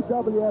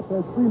UWF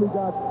has really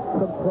got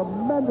some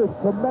tremendous,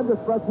 tremendous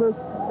wrestlers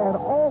and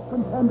all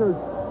contenders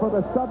for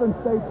the Southern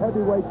States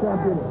Heavyweight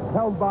Champion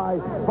held by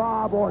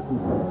Bob Orton.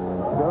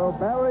 So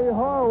Barry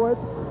Horowitz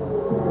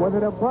with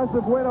an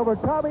impressive win over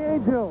Tommy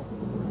Angel.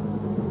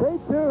 Stay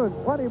tuned.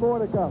 Plenty more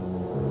to come.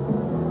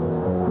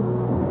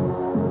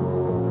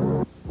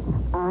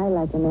 I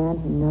like a man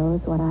who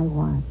knows what I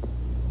want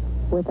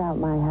without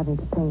my having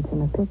to paint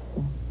him a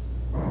picture.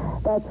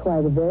 That's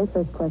why the very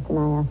first question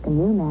I ask a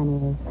new man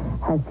is,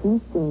 has he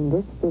seen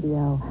this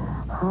video,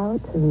 How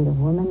to Read a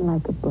Woman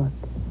Like a Book?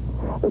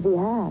 If he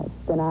has,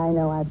 then I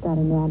know I've got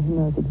a man who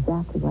knows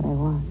exactly what I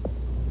want.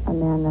 A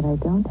man that I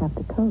don't have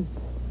to coach.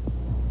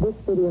 This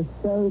video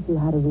shows you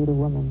how to read a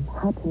woman,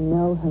 how to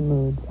know her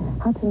moods,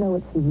 how to know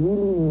what she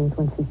really means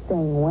when she's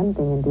saying one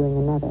thing and doing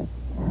another.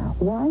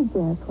 Why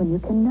guess when you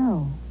can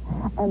know?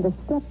 And the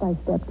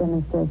step-by-step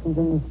demonstrations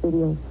in this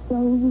video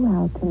show you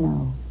how to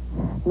know.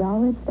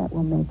 Knowledge that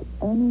will make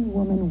any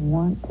woman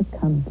want to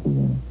come to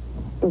you.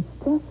 It's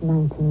just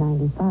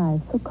 $19.95,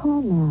 so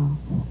call now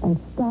and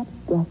stop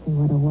guessing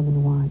what a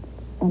woman wants.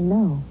 And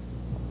know.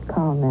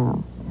 Call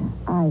now.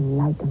 I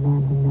like a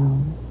man who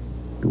knows.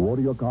 To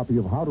order your copy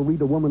of How to Read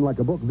a Woman Like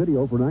a Book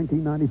video for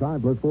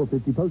 $19.95 plus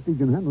 $4.50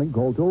 postage and handling,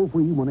 call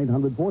toll-free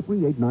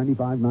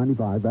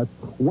 1-800-438-9595. That's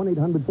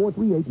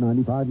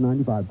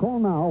 1-800-438-9595. Call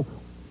now.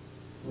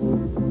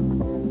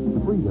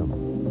 Freedom.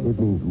 It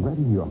means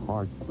letting your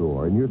heart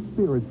soar and your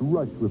spirits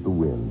rush with the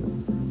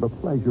wind. The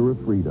pleasure of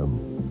freedom.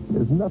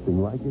 There's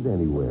nothing like it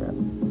anywhere.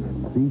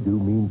 Sea-Doo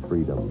means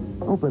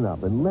freedom. Open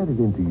up and let it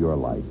into your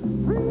life.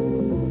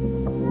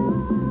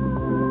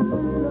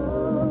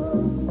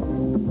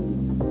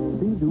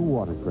 Sea-Doo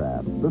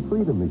Watercraft, the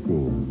Freedom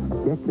Machine.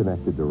 Get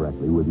connected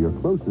directly with your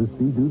closest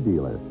Sea-Doo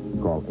dealer.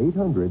 Call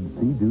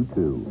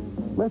 800-SEA-DOO-2.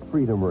 Let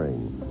freedom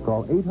ring.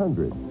 Call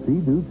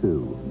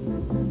 800-SEA-DOO-2.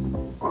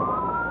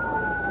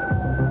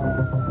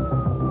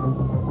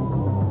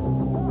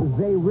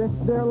 They risk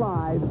their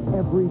lives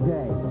every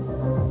day.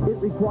 It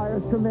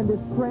requires tremendous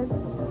strength,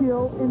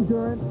 skill,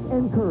 endurance,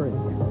 and courage.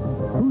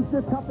 Who's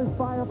the toughest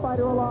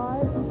firefighter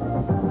alive?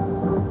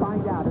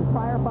 Find out as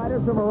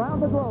firefighters from around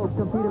the globe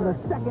compete in the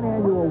second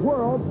annual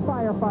World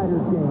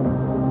Firefighters Games.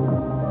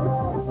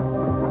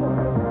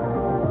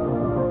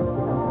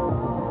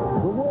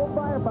 The World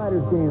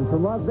Firefighters Games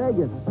from Las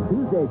Vegas,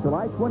 Tuesday,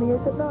 July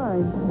 28th at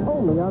 9,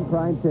 only on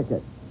Prime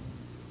Ticket.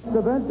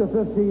 Event, a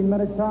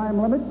 15-minute time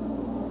limit.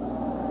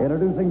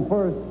 Introducing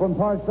first from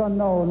parts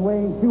unknown,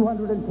 weighing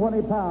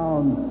 220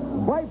 pounds,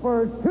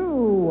 Viper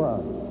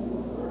 2.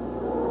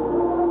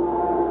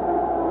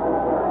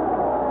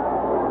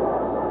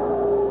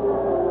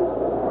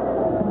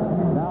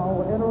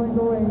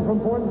 The ring from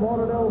Fort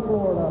Lauderdale,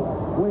 Florida,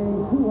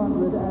 weighing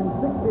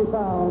 260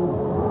 pounds,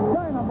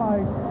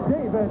 Dynamite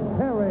David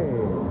Perry.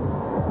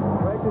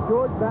 Greg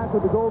DeGeorge back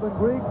with the Golden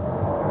Greek.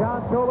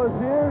 John Toller's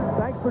here.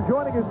 Thanks for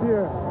joining us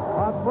here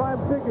on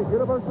Prime Ticket.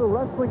 Universal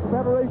Wrestling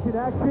Federation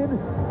action.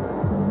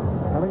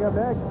 Coming up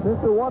next,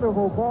 Mr.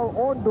 Wonderful, Paul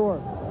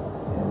Orndorff.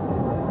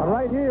 And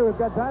right here,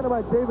 we've got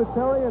Dynamite David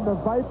Perry and the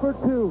Viper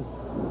 2.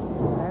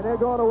 And they're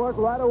going to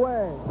work right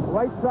away.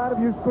 Right side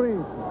of your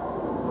screen.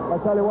 I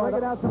tell you what,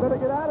 get out, better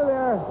get out of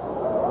there.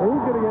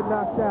 He's going to get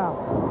knocked out.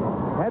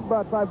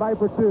 Headbutt by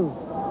Viper 2.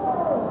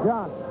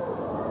 John.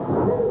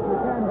 You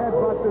can't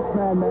headbutt this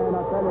man,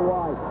 I'll tell you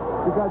why.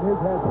 Because his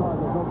head's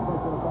hard. There's no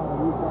question about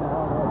it. He's got a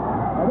hard head.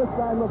 Now, this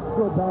guy looks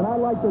good, man. I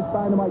like this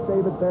Dynamite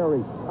David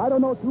Perry. I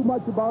don't know too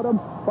much about him,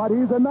 but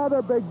he's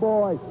another big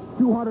boy.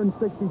 262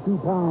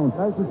 pounds.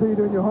 Nice to see you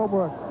doing your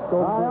homework.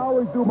 I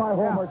always do my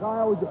homework.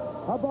 I always do.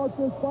 How about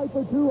this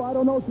Viper 2? I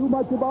don't know too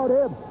much about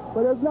him.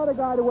 But there's another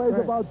guy that weighs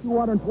about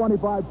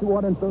 225,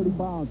 230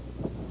 pounds.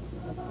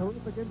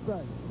 Terrific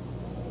insight.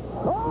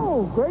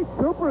 Oh, great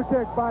super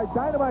kick by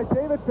Dynamite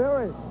David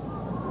Perry.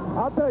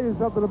 I'll tell you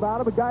something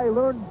about him. A guy who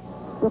learned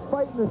to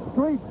fight in the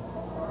streets.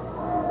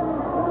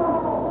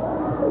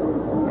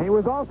 And he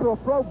was also a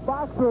pro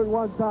boxer at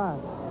one time.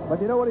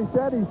 But you know what he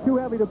said? He's too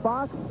heavy to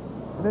box,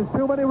 and there's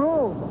too many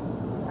rules.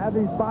 Have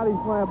these bodies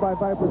slammed by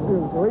Viper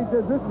 2. So he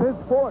says this is his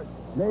sport.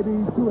 Maybe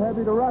he's too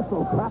heavy to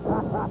wrestle. Glad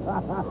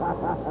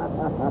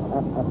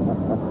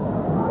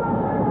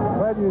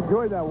you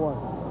enjoyed that one.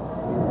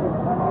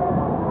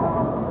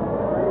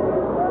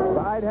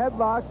 Side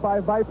headlock by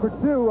Viper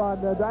 2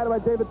 on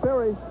Dynamite David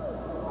Perry.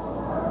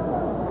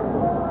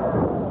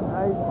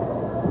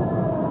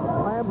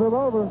 Slams him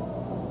over.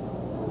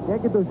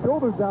 Can't get those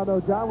shoulders down, though,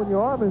 John, when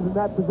your arm is in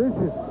that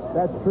position.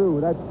 That's true.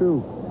 That's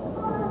true.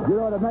 You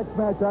know, the next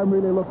match I'm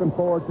really looking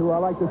forward to, I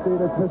like to see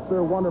this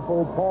Mr.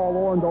 Wonderful Paul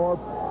Orndorff.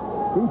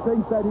 He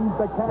thinks that he's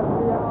the cat of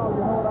the hour,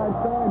 you know what I'm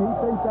saying? He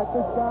thinks that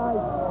this guy,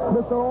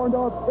 Mr.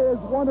 Orndorff, is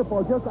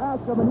wonderful. Just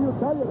ask him and he'll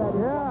tell you that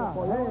he's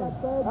wonderful. You know what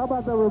I'm saying? How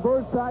about the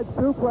reverse side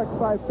suplex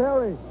by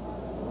Perry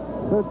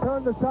to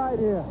turn the tide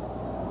here?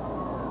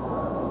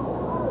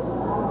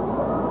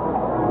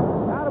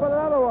 How about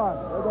another one?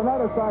 There's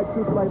another side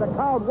suplex. The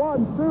count,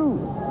 1,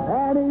 2,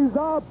 and he's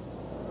up.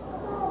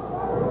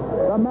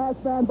 The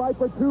masked man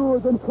Viper 2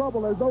 is in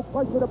trouble. There's no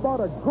question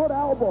about it. Good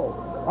elbow.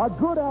 A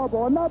good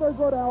elbow. Another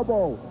good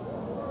elbow.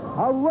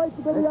 A right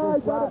to the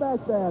eyes by the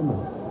masked man.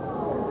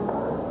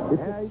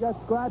 Yeah, he got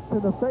scratched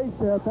in the face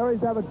there.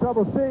 Perry's having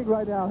trouble seeing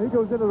right now. He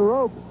goes into the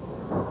rope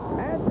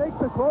and takes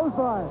the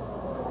clothesline.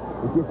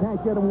 If you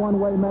can't get him one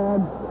way,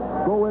 man,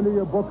 go into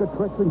your book of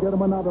tricks and get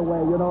him another way.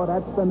 You know,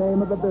 that's the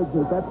name of the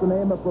business. That's the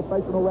name of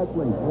professional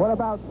wrestling. What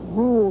about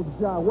rules,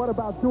 John? What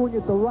about doing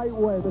it the right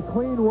way, the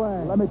clean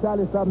way? Let me tell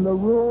you something. The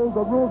rules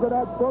of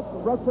that book,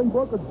 the wrestling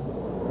book,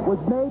 was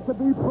made to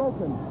be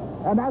broken.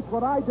 And that's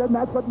what I did, and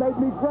that's what made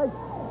me great.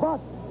 But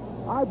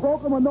I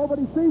broke them when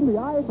nobody seen me.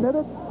 I admit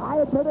it.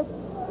 I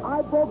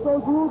broke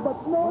those rules, but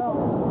no.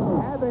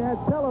 Well, had they had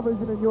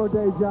television in your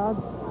day, John,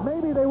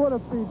 maybe they would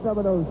have seen some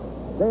of those.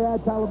 They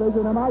had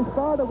television, and I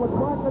started with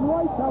black and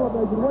white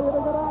television. What do you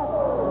think of that?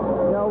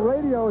 You know,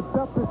 radio, it's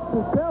tough to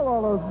sell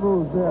all those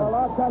moves there. Well,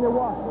 I'll tell you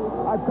what.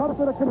 I've come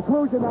to the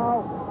conclusion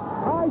now.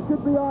 I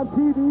should be on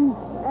TV,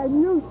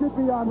 and you should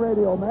be on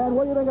radio, man.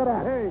 What do you think of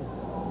that? Hey,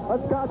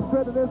 let's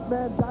concentrate on this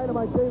man,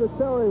 Dynamite David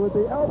Perry, with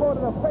the elbow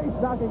to the face,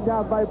 knocking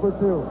down Viper 2.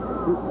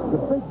 The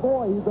big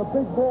boy. He's a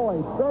big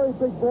boy. Very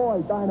big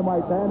boy,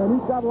 Dynamite, man. And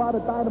he's got a lot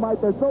of dynamite.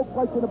 There's no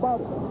question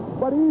about it.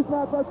 But he's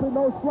not wrestling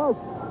no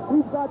slouch.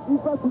 He's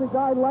wrestling a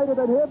guy lighter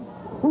than him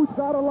who's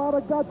got a lot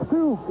of guts,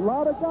 too. A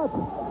lot of guts.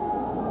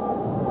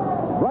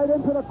 Right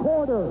into the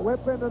corner.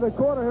 Whip into the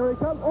corner. Here he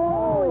comes.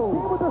 Oh,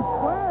 he came with a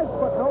splash,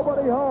 but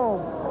nobody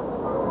home.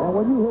 And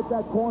when you hit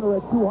that corner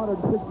at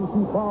 262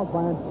 pounds,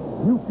 man,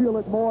 you feel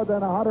it more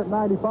than a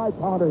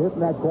 195-pounder hitting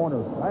that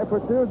corner.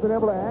 Viper 2 has been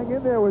able to hang in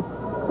there with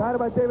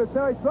Dynamite David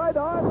Perry. Tried to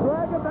arm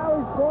drag him. Now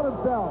he's thrown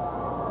himself.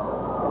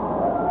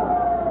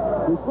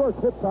 His first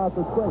hip toss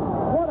is great.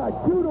 What a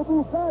cute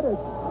move that is.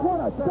 What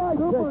a side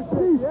super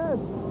kick. Yes.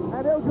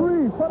 And he'll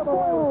grieve. Put him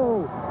away.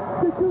 Oh,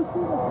 did you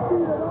see the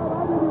speed of that?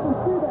 I didn't even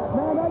see that,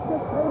 man. That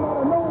just came out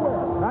of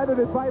nowhere. Neither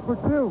did Viper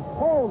 2.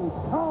 Holy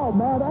cow,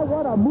 man.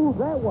 What a move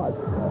that was.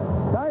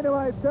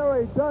 Dynamite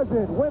Perry does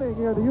it. Winning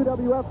here in the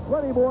UWF.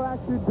 Plenty more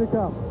action to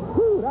come.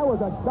 Whew. That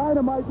was a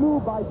dynamite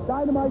move by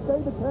Dynamite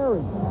David Terry.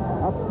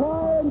 A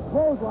flying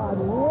clothesline.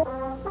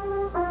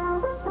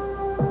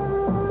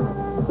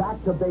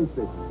 Back to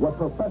basics, what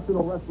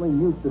professional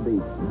wrestling used to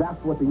be.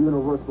 That's what the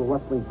Universal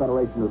Wrestling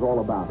Federation is all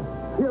about.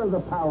 Here's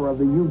the power of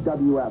the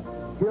UWF.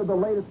 Here's the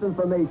latest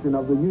information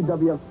of the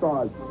UWF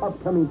stars,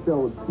 upcoming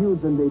shows,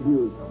 feuds, and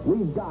debuts.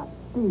 We've got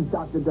Steve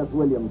Dr. Des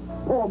Williams,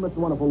 Paul Mr.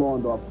 Wonderful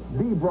Orndorff,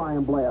 B.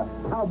 Brian Blair,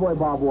 Cowboy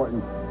Bob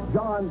Orton,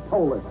 John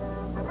Tolis,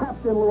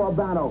 Captain Lou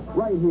Albano,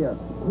 right here.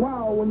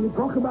 Wow, when you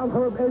talk about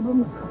Herb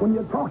Abrams, when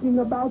you're talking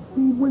about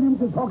Steve Williams,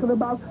 you're talking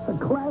about the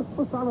class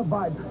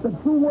personified, the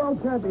true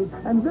world champion.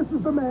 And this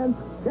is the man,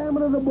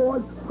 chairman of the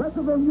board,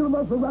 president of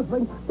Universal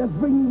Wrestling, that's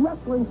bringing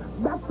wrestling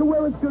back to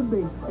where it should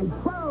be. A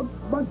proud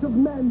bunch of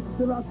men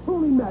that are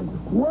truly men.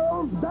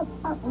 World's best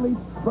athletes,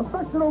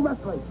 professional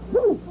wrestling.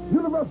 Woo!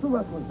 Universal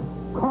Wrestling.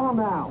 Call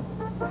now.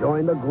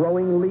 Join the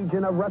growing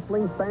legion of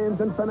wrestling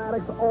fans and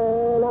fanatics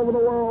all over the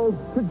world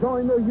to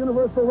join the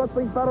Universal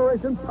Wrestling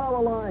Federation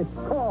power line.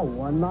 Call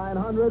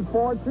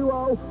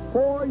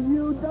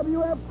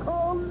 1-900-420-4UWF.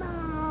 Call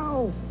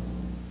now!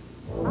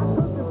 I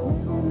put the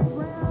pig in the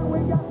ground. We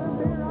got some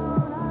beer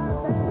on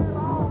our stand.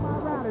 All my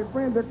rowdy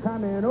friends are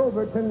coming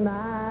over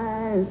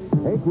tonight.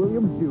 Hank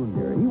Williams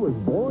Jr., he was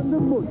born to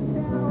boogie.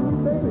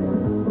 Baby,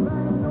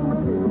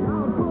 I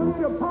was put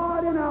in a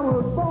party and I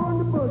was born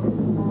to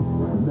boogie.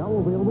 Now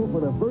available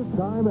for the first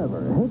time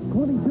ever, Hank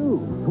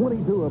 22.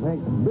 22 of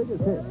Hank's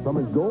biggest hits from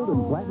his gold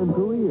and platinum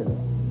career.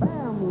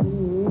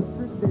 Family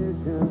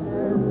tradition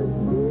is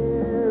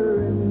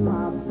here in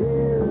my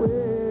beer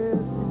with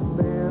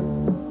Ben.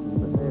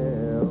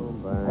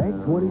 Hank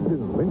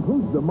 22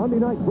 includes the Monday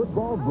Night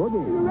Football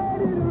Boogie.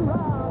 Ready to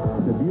rock.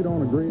 If you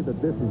don't agree that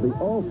this is the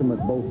ultimate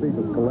Bo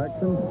Seagers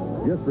collection,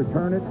 just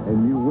return it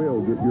and you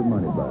will get your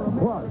money back.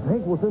 Plus,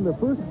 Hank will send the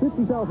first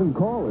 50,000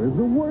 callers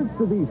the words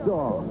to these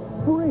songs.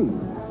 Free.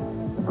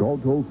 Call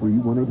toll-free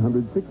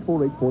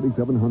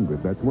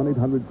 1-800-648-4700. That's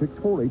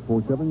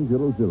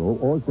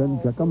 1-800-648-4700. Or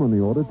send check or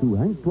money order to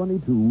Hank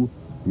 22,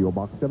 P.O.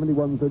 Box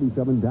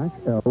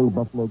 7137-L,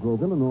 Buffalo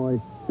Grove, Illinois,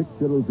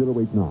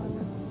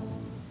 60089.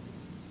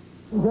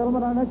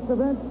 Gentlemen, our next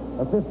event,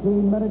 a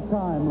 15-minute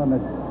time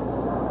limit.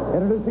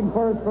 Introducing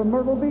first from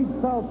Myrtle Beach,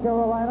 South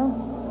Carolina,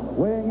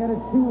 weighing in at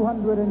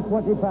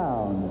 220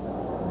 pounds,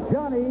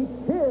 Johnny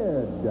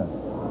Kidd.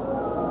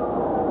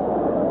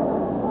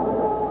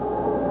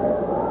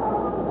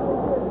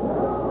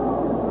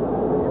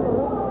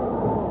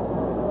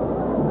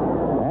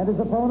 And his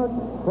opponent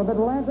from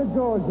Atlanta,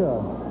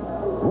 Georgia,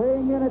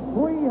 weighing in at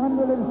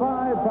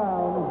 305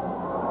 pounds,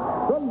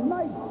 the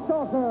Night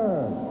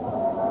Stalker.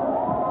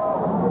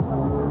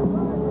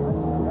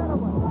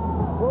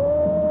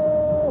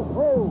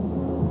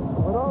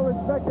 With all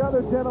respect to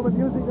other gentlemen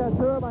using that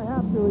term, I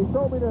have to. He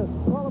told me to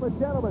call him a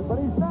gentleman, but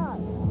he's not.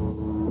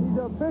 He's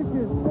a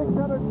vicious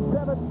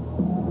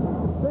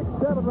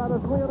 6'7", about a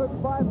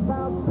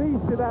 305-pound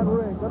beast in that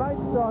ring. The Night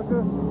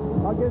Stalker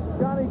against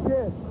Johnny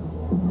Kidd.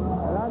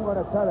 And I'm going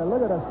to tell you,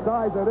 look at the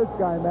size of this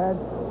guy, man.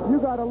 You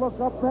got to look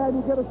up, man.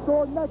 You get a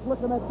sore neck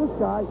looking at this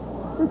guy.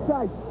 This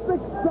guy's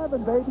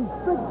 6'7", baby.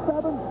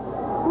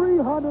 6'7",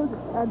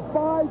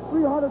 305,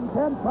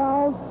 310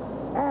 pounds.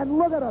 And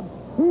look at him.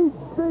 He's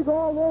big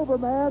all over,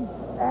 man.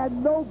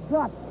 And no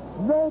guts,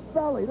 no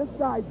belly. This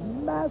guy's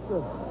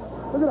massive.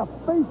 Look at the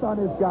face on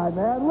this guy,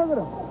 man. Look at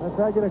him. Let's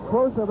try to get a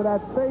close-up of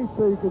that face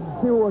so you can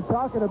see what we're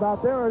talking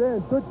about. There it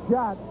is. Good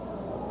shot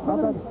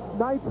of the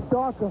Night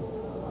Stalker.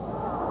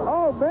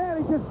 Oh,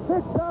 man, he just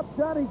picked up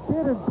Johnny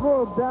Kidd and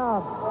threw him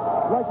down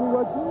like he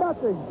was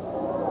nothing.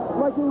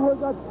 Like he was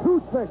a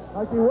toothpick,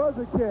 like he was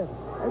a kid.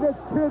 And this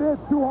kid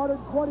is 220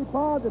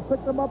 pounds and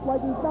picked him up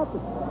like he's nothing.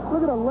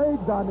 Look at the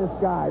legs on this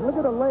guy. Look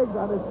at the legs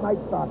on this Night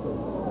Stalker.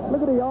 Look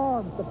at the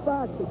arms, the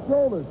back, the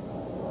shoulders.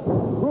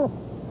 Oof.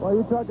 Well,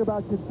 you talk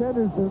about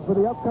contenders for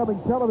the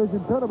upcoming television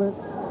tournament,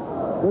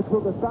 which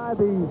will decide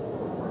the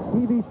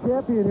TV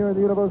champion here in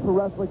the Universal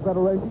Wrestling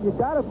Federation. You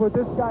got to put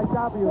this guy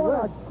top of your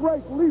list. What a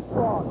great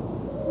leapfrog.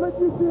 Let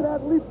you see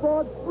that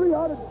leapfrog,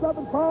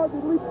 307 pounds,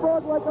 he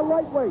leapfrog like a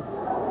lightweight.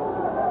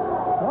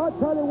 I'll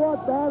tell you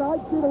what, man, I've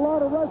seen a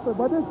lot of wrestling,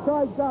 but this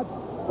guy's got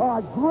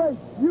a great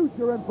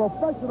future in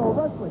professional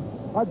wrestling.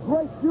 A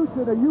great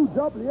future in the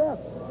UWF.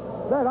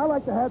 Man, I'd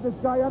like to have this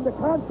guy under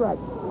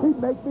contract. He'd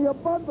make me a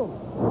bundle.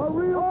 A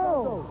real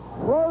bundle.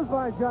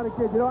 Clothesline, Johnny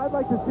Kidd. You know, I'd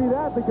like to see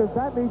that because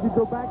that means you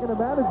go back into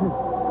managing.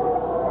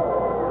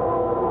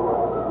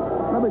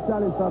 Let me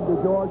tell you something,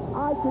 George.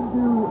 I can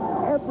do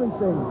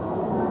everything.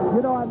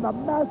 You know, I'm the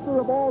master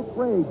of all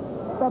trades.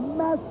 The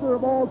master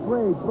of all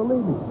trades,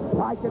 believe me.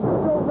 I can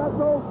still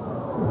wrestle.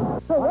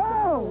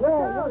 Whoa!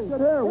 What's in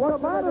here? What's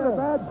the matter,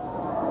 man?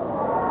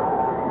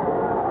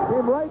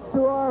 Came right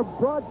to our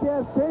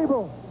broadcast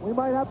table. We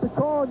might have to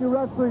call on your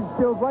wrestling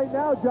skills right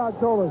now, John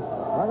Tolis.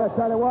 I'm going to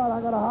tell you what,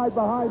 I'm going to hide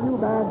behind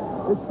you, man.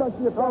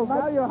 Especially if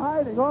now you're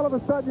hiding. All of a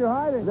sudden you're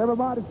hiding. Never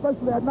mind,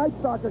 especially that Night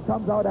Stalker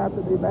comes out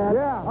after me, man.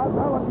 Yeah. I'm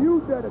telling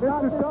you did it.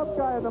 Mr. Tough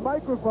Guy on the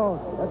microphone.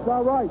 That's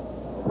all right.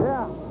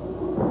 Yeah.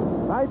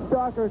 Night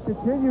Stalker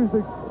continues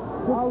to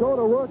I'll go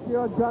to work here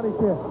on Johnny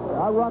Kidd.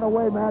 I'll run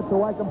away, man,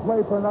 so I can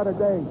play for another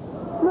day.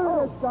 Look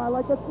at this guy,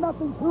 like it's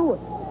nothing to it.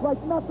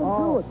 Like nothing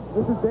to it.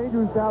 This is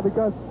dangerous now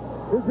because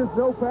there's just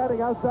no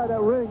padding outside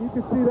that ring. You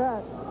can see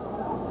that.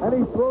 And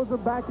he throws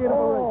him back into the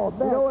ring.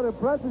 Man. You know what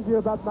impresses you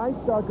about Night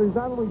Stalker? He's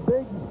not only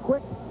big, he's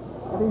quick,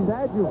 and he's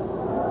agile.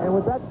 And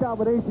with that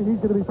combination, he's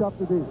going to be tough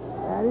to beat.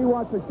 And he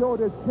wants to show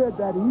this kid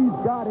that he's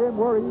got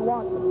him where he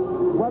wants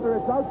him, whether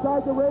it's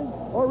outside the ring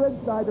or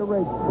inside the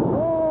ring.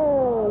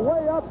 Oh,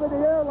 way up in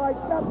the air like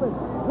nothing.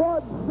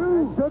 1,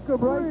 2, took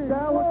him right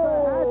down with the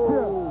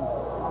hatchet.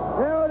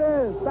 There it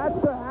is. That's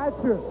the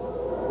hatchet.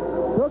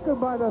 Took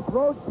him by the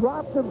throat,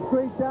 dropped him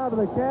straight down to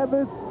the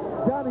canvas.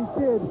 Johnny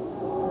Kidd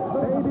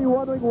may be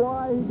wondering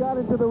why he got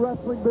into the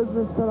wrestling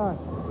business tonight.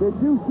 Did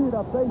you see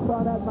the face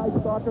on that Night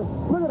Stalker?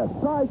 Look at the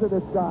size of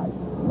this guy.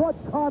 What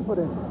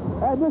confidence.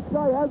 And this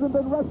guy hasn't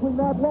been wrestling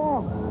that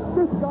long.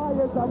 This guy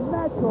is a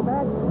natural,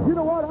 man. You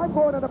know what? I'm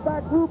going in the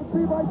back room and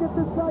see if I get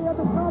this guy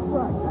under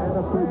contract. And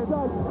the fans,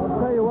 I'll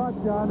tell you what,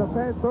 John, the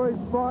fans very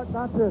smart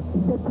not to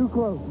get too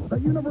close. The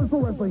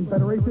Universal Wrestling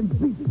Federation's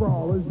Beach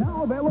Brawl is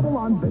now available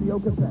on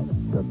video cassette.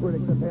 The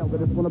critics have hailed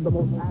it as one of the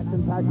most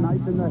action-packed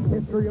nights in the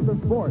history of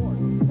the sport.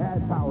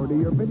 Add power to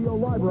your video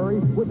library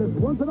with this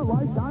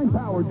once-in-a-lifetime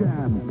power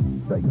jam.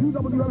 The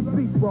UWF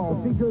Beach Brawl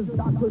features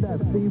Dr.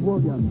 Death Steve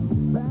Williams,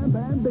 Bam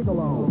Bam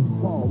Bigelow,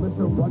 Paul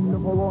Mr.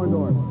 Wonderful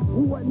Orndorff,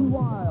 Wet n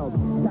Wild,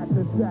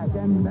 Cactus Jack,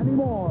 and many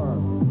more.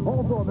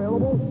 Also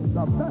available,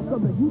 the best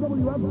of the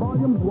UWF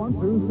Volumes 1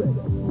 through 6.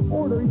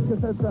 Order each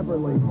cassette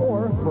separately,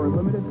 or for a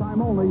limited time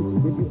only,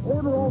 if you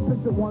order all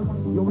 6 at once,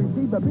 you'll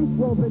receive the Beach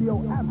Brawl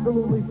video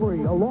absolutely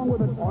free, along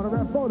with an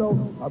autographed photo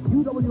of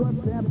UWF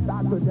champ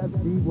Dr. Death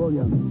Steve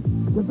Williams.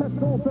 Cassettes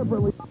sold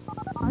separately,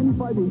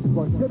 $95 each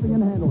plus shipping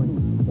and handling.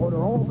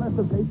 Order all best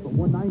of tapes for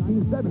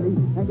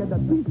 $119.70 and get the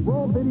Beach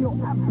Brawl video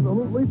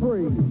absolutely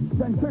free.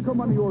 Send check or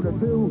money order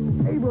to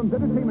Abrams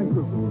Entertainment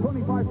Group,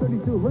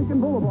 2532 Lincoln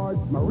Boulevard,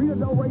 Marina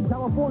Del Rey,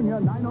 California,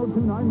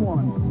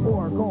 90291.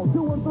 Or call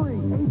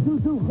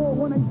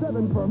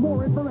 213-822-4187 for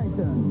more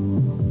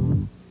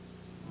information.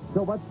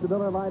 So what's the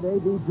Miller Lite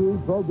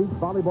ABG Pro Beach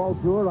Volleyball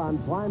Tour on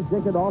Prime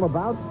Ticket all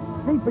about?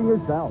 See for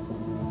yourself.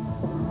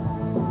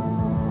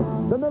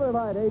 The Miller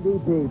Lite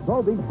ABG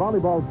Pro Beach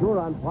Volleyball Tour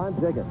on Prime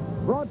Ticket.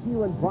 Brought to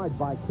you in part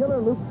by Killer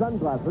Luke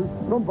Sunglasses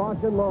from Bosch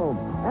 & Loam.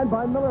 And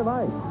by Miller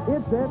Lite.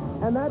 It's it,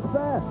 and that's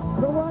that.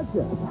 So watch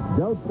it.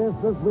 Don't miss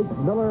this week's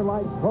Miller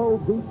Lite Pro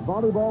Beach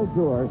Volleyball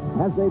Tour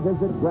as they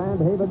visit Grand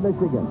Haven,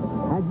 Michigan.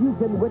 And you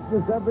can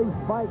witness every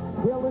spike,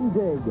 kill, and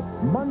dig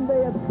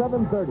Monday at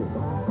 7:30.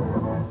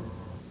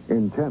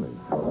 In tennis,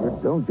 you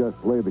don't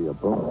just play the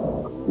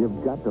opponent.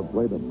 You've got to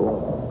play the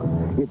ball.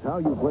 It's how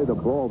you play the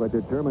ball that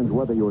determines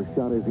whether your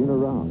shot is in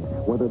or out,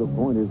 whether the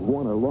point is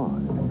won or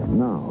lost.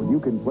 Now, you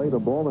can play the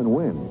ball and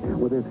win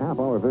with this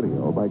half-hour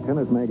video by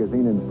Tennis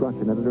Magazine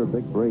instruction editor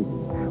Vic Brady.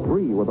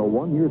 Free with a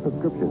 1-year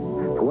subscription.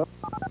 12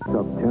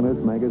 of Tennis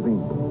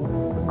Magazine.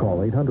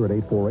 Call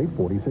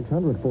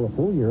 800-848-4600 for a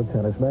full year of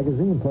Tennis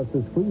Magazine plus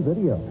this free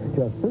video.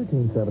 Just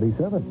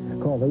 $13.77.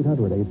 Call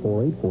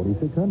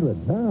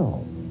 800-848-4600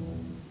 now.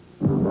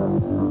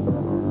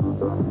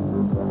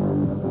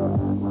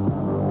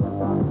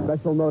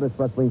 Special notice,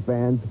 wrestling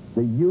fans.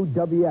 The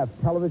UWF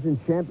Television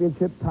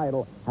Championship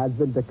title has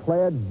been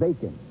declared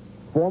vacant.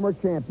 Former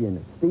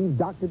champion Steve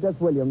Dr. Death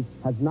Williams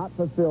has not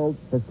fulfilled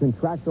his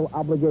contractual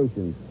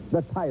obligations.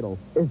 The title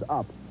is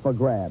up for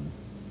grabs.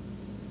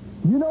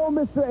 You know,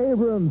 Mr.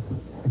 Abrams,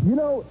 you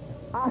know,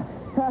 I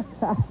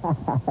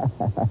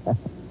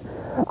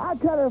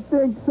kind of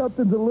think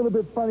something's a little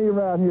bit funny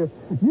around here.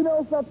 You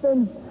know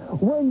something?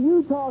 When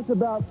you talked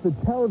about the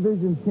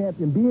television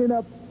champion being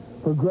up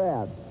for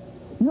grabs,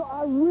 you know,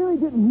 I really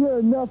didn't hear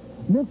enough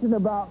mention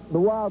about the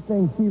Wild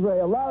Thing, Steve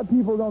Ray. A lot of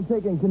people don't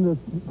take into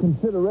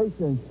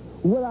consideration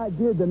what I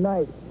did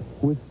tonight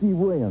with Steve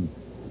Williams.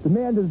 The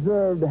man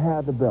deserved to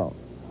have the belt.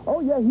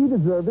 Oh, yeah, he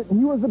deserved it, and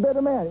he was a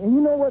better man. And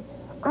you know what?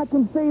 I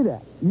can say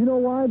that. You know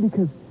why?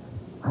 Because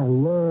I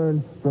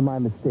learned from my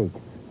mistakes.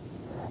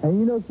 And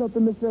you know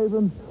something, Mr.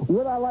 Abrams?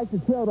 What I like to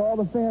tell to all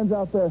the fans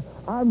out there,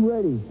 I'm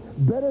ready,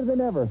 better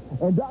than ever.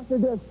 And Dr.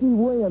 Death Steve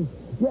Williams,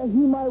 yeah, he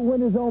might win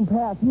his own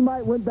path. He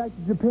might went back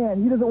to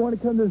Japan. He doesn't want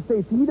to come to the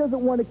States. He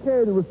doesn't want to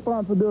carry the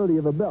responsibility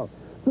of a belt.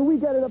 So we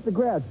got it up to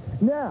grabs.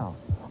 Now,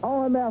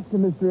 all I'm asking,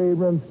 Mr.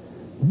 Abrams,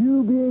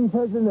 you being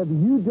president of the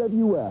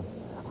UWF,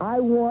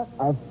 I want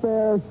a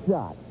fair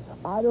shot.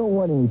 I don't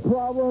want any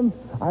problems.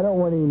 I don't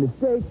want any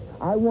mistakes.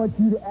 I want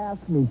you to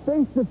ask me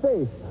face to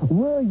face,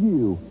 will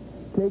you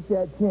take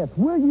that chance?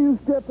 Will you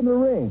step in the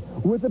ring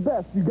with the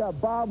best? You got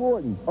Bob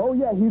Orton. Oh,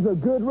 yeah, he's a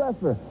good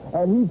wrestler,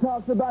 and he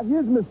talks about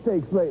his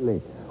mistakes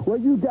lately. Well,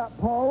 you got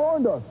Paul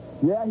Orndorff.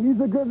 Yeah,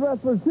 he's a good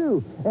wrestler,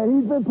 too, and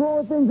he's been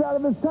pulling things out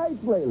of his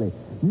tights lately.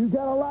 You've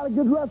got a lot of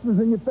good wrestlers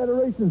in your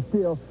federation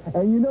still,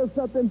 and you know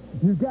something?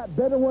 You've got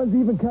better ones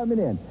even coming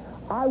in.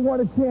 I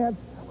want a chance.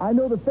 I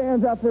know the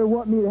fans out there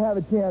want me to have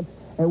a chance,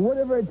 and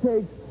whatever it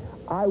takes,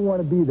 I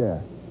want to be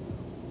there.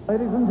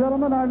 Ladies and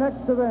gentlemen, our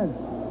next event,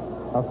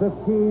 a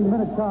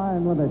 15-minute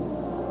time limit.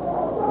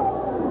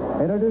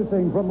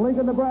 Introducing from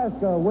Lincoln,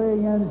 Nebraska,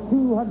 weighing in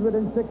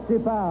 260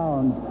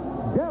 pounds,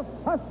 Jeff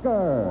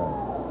Husker.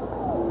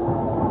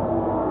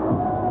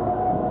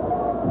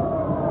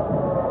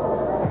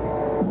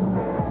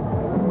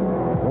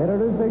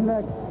 Introducing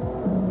next,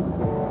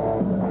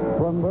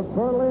 from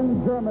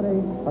Berlin,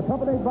 Germany,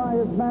 accompanied by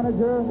his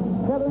manager,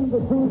 Kevin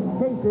the Truth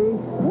Casey,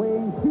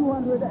 weighing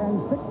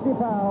 260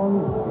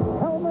 pounds,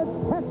 Helmut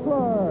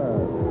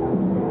Hessler.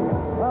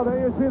 Well,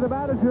 there you see the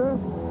manager.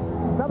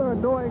 Another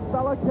annoying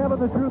fella, Kevin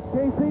the Truth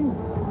Casey,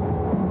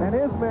 and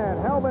his man,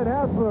 Helmut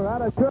Hessler,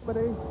 out of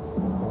Germany,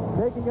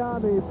 taking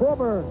on the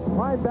former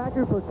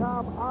linebacker for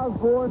Tom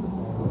Osborne,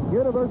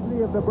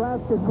 University of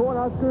Nebraska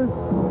Cornhuskers,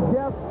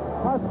 Jeff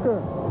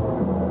Husker.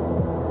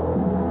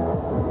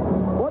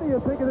 What do you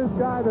think of this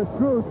guy, the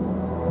Truth,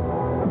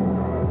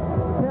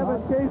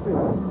 Kevin Casey?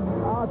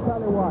 I'll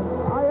tell you what.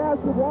 I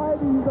asked him, why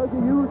does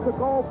he use the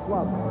golf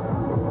club?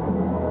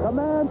 The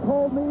man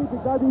told me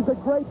because he's a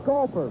great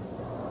golfer.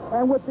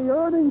 And with the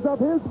earnings of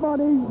his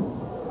money,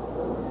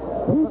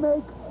 he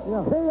makes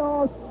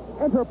Chaos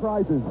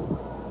Enterprises.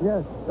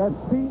 Yes, that's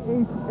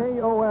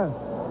C-H-A-O-S.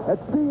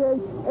 That's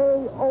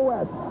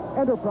C-H-A-O-S.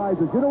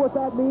 Enterprises. You know what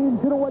that means?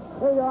 You know what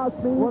chaos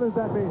means? What does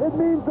that mean? It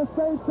means the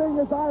same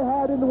thing as I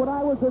had when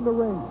I was in the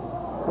ring.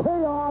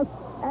 Chaos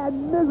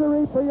and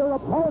misery for your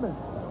opponent.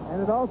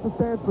 And it also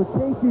stands for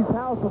Casey's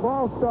House of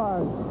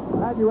All-Stars.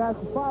 And you ask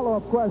a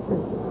follow-up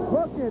question.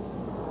 Look at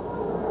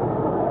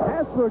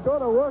Hessler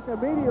going to work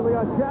immediately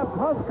on Jeff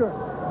Husker,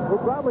 who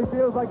probably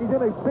feels like he's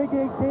in a Big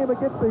 8 game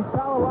against the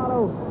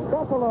Colorado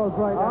Buffaloes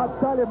right now. I'll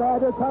tell you,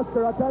 man, this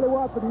Husker, I'll tell you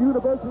what, for the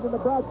University of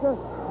Nebraska,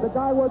 the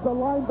guy was a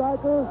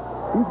linebacker.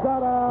 He's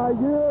got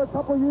a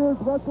couple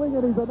years wrestling,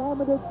 and he's an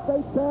amateur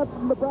state champ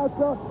from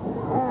Nebraska,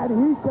 and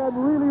he can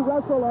really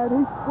wrestle, and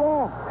he's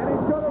strong. And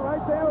he's doing it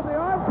right there with the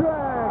arm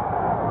drag.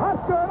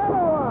 Husker,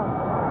 another one.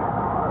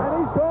 And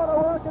he's going to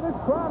work, and this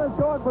crowd is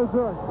going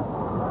berserk.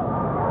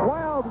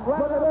 Wild,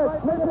 look at this,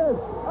 look at this.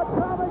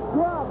 Atomic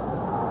drop.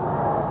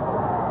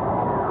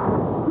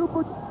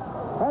 Super,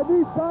 and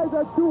these guys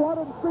are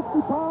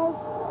 260 pounds,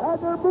 and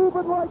they're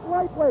moving like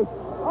lightweights.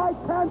 I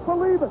can't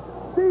believe it.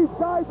 These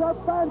guys are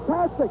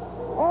fantastic.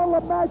 All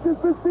the matches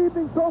this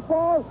evening so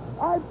far,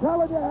 I'm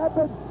telling you, have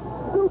been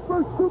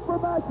super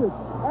matches.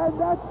 And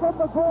that's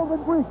from the Golden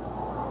Greek.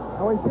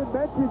 Now, we should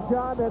mention,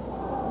 John, that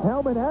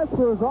Helmut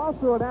Hessler is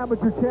also an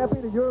amateur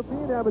champion, a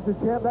European amateur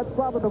champ. That's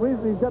probably the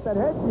reason he's got that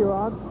headgear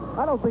on.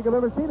 I don't think I've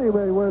ever seen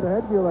anybody wear the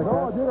headgear like that.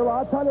 Oh, dear,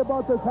 I'll tell you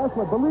about this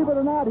Hessler. Believe it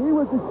or not, he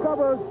was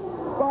discovered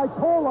by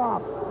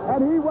Koloff.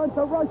 And he went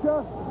to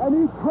Russia, and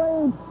he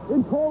trained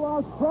in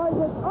Koloff's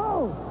private.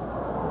 Oh!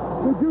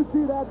 Did you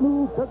see that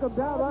move? Took him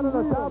down right on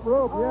the top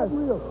rope, yes.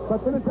 Unreal.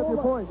 But finish up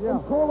your point, yeah.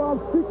 In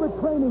Koloff's secret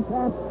training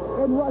camp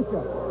in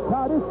Russia.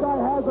 Now, this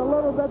guy has a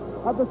little bit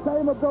of the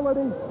same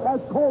ability as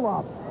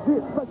Koloff.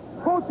 But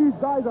both these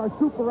guys are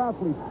super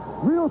athletes.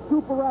 Real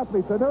super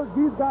athletes. And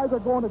these guys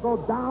are going to go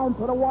down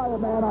to the wire,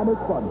 man, on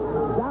this one.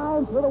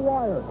 Down to the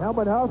wire.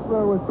 Helmut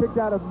Hessler was kicked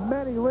out of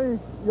many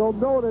leagues. You'll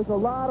notice a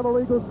lot of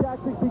illegal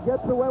tactics. He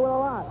gets away with a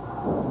lot.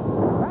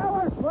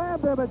 Howler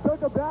slammed him and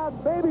took him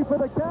down, maybe for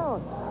the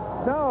count.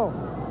 No.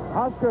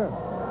 Husker,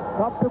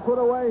 tough to put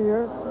away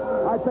here.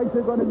 I think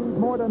they're going to need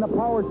more than a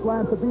power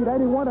slam to beat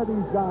any one of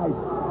these guys.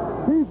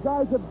 These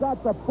guys have got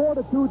the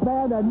fortitude,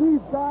 man, and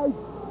these guys,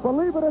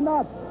 believe it or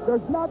not,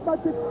 there's not much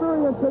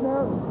experience in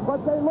there,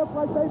 but they look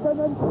like they've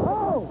been in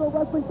professional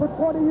wrestling for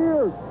 20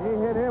 years. He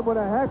hit him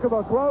with a heck of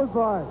a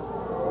clothesline.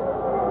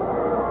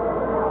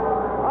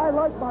 I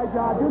like my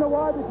job. You know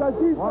why? Because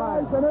these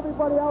guys and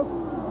everybody else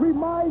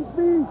reminds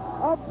me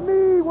of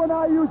me when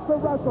I used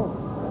to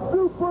wrestle.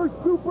 Super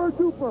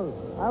duper.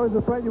 I was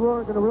afraid you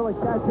weren't going to really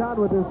catch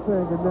on with this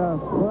thing, and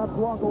we'll have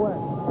to walk away.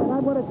 And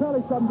I'm going to tell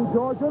you something,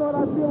 George. You know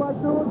what I feel like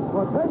doing?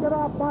 Well, taking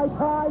off my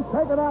tie,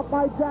 taking off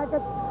my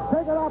jacket,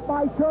 taking off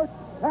my shirt,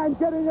 and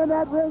getting in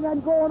that ring and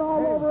going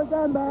all over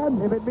again,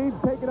 man. If it means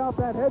taking off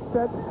that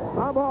headset,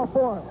 I'm all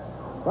for it.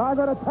 Well, I'm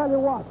going to tell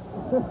you what.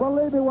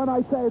 Believe me when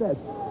I say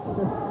this.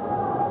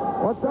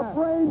 What's that? The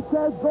brain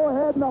says go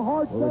ahead and the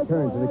heart says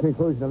return to the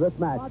conclusion of this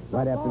match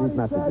right after these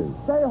messages.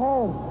 Stay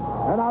home.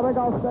 And I think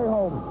I'll stay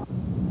home.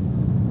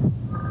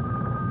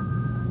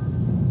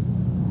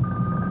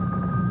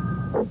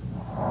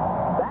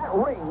 That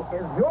ring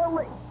is your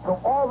link to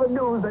all the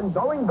news and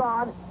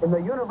goings-on in the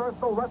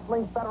Universal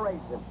Wrestling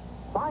Federation.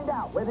 Find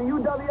out where the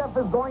UWF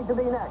is going to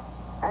be next.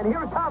 And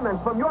hear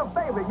comments from your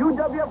favorite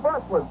UWF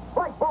wrestlers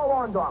like Paul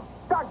Orndorff,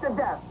 Dr.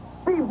 Death,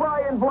 Steve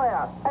Brian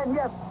Blair, and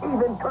yes,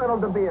 even Colonel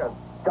De Beers.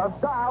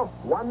 Just dial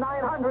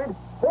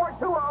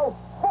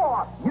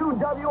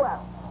 1-900-420-4UWF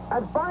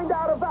and find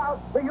out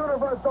about the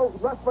Universal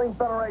Wrestling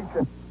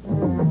Federation.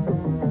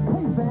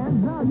 Hey,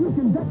 fans, now you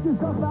can deck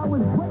yourself out with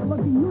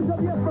great-looking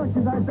UWF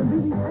merchandise and be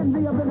the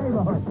envy of the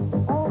neighborhood.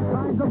 All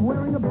kinds of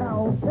wearing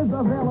apparel is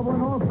available in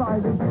all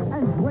sizes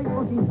and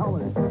great-looking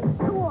colors.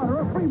 To order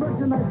a free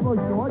merchandise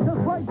brochure, just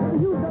write to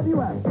the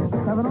UWF,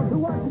 702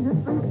 Washington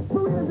Street,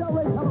 Marina Del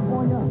Rey,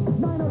 California,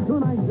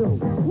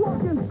 90292.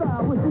 Walk in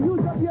style with the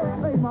UWF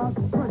trademark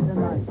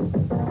merchandise.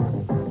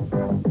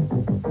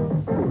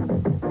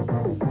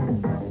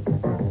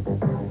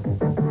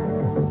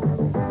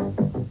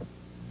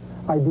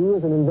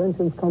 Ideas and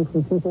inventions come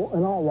from people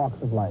in all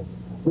walks of life.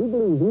 We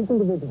believe these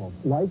individuals,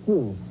 like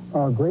you,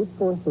 are a great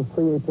source of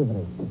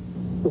creativity.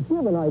 If you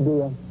have an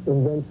idea,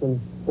 invention,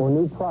 or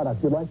new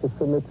product you'd like to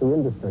submit to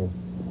industry,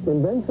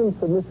 Invention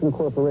Submission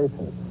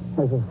Corporation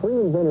has a free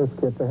inventor's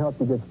kit to help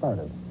you get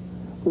started.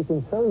 We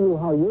can show you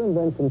how your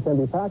invention can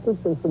be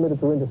packaged and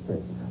submitted to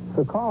industry.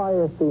 So call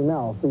ISC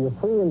now for your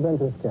free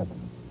inventor's kit.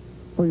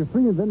 For your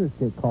free inventor's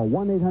kit, call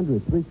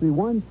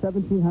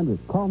 1-800-331-1700.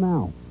 Call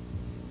now.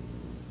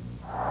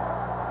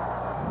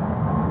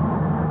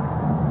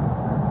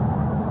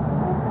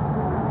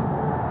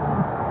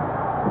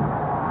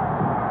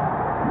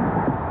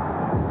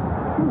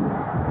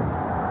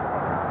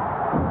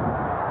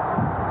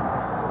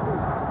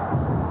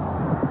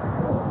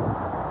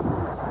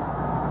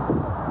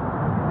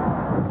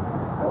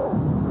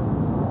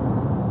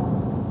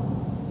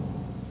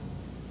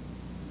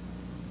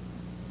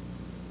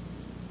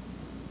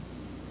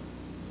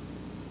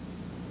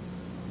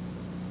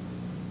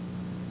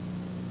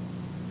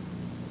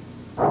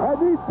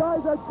 These guys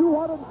are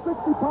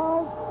 260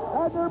 pounds,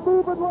 and they're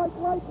moving like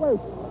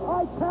lightweights.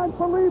 I can't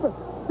believe it.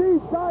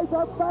 These guys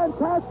are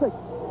fantastic.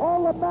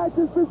 All the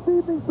matches this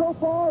evening so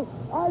far,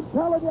 I'm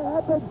telling you,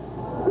 have been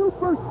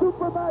super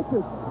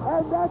matches.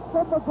 And that's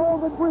from the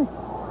Golden Greek.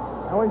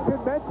 And we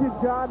should mention,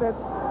 John, that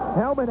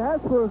Helmut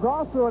Hessler is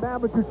also an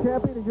amateur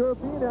champion, a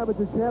European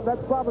amateur champ.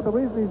 That's probably the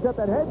reason he's got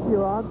that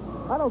headgear on.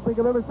 I don't think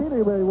I've ever seen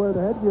anybody wear the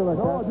headgear like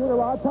that. Oh, dude,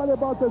 I'll tell you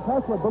about this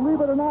Hessler. Believe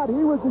it or not,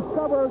 he was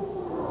discovered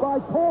by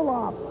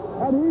Koloff.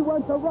 And he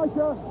went to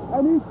Russia,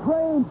 and he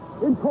trained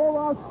in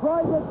Koloff's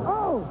private.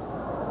 Oh!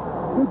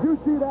 Did you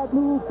see that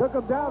move? Took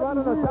him down right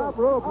on the top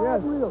rope,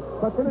 yes. Unreal.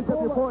 But finish up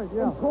your point,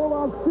 yeah. In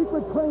Koloff's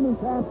secret training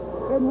camp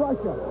in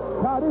Russia.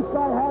 Now, this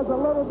guy has a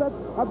little bit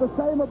of the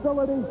same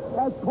ability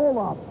as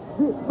Koloff.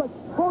 But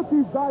both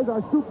these guys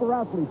are super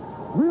athletes.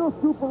 Real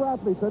super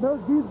athletes. And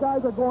these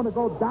guys are going to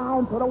go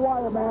down to the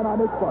wire, man, on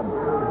this one.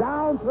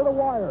 Down to the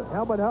wire.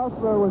 Helmut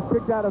Hessler was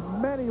kicked out of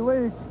many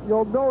leagues.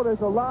 You'll notice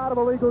a lot of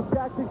illegal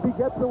tactics. He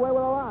gets away with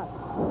a lot.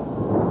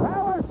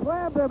 Power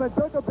slammed him and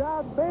took him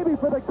down, maybe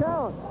for the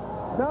count.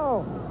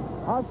 No.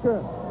 Oscar,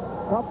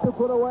 tough to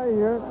put away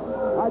here.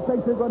 I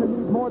think they're going to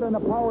need more than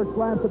a power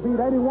slam to beat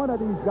any one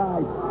of these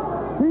guys.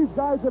 These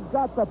guys have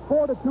got the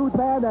fortitude,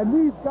 man, and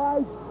these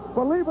guys,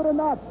 believe it or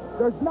not,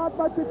 there's not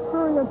much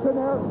experience in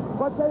there,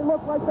 but they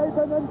look like they've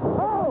been in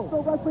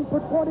professional wrestling for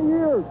 20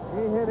 years.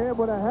 He hit him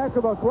with a heck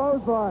of a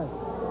clothesline.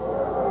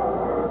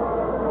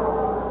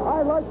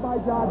 I like my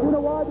job. You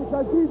know why?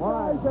 Because these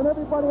guys and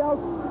everybody else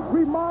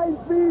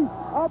reminds me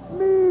of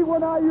me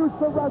when I used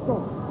to wrestle.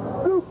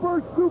 Super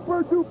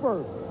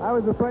duper. I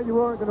was afraid you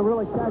weren't going to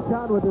really catch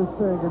on with this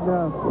thing, and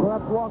we'll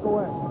have to walk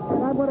away.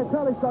 And I'm going to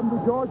tell you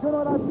something, George. You know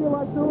what I feel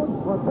like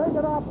doing? Well,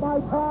 taking off my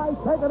tie,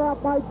 taking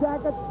off my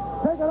jacket,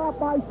 taking off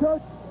my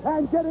shirt,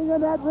 and getting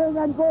in that ring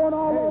and going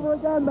all over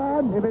again,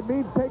 man. If it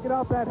means taking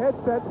off that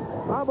headset,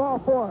 I'm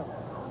all for it.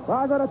 Well,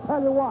 I'm going to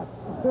tell you what.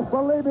 Just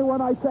believe me when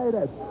I say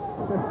this.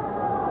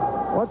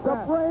 What's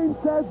that? The brain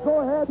says go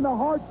ahead and the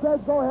heart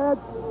says go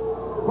ahead,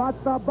 but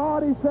the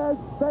body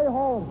says stay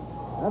home.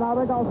 And I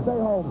think I'll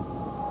stay home.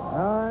 All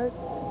right.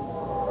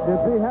 You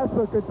see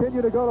Hessler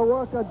continue to go to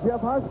work on Jeff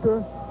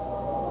Husker,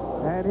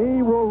 and he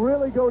will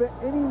really go to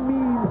any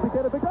means to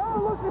get a big... Oh,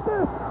 look at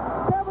this!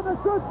 Kevin the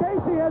Shoot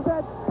Casey has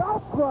that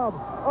golf club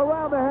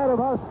around the head of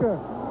Husker.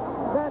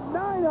 That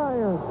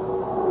 9-iron.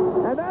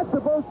 And that's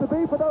supposed to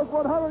be for those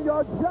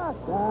 100-yard shots.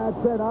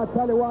 That's it. I'll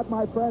tell you what,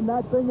 my friend,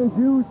 that thing is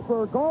used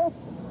for golf,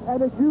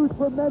 and it's used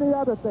for many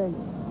other things.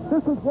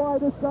 This is why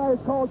this guy is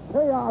called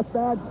Chaos,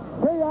 man.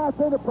 Chaos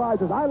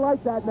Enterprises. I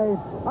like that name.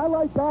 I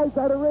like guys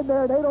that are in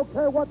there, and they don't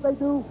care what they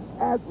do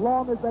as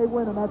long as they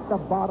win, and that's the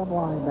bottom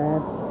line, man.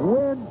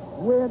 Win.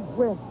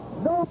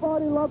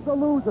 Nobody loves a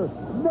loser.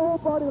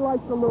 Nobody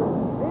likes a loser.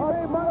 He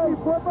made money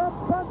flip up,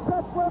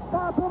 sunset flip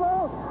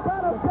possible.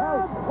 Got him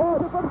down.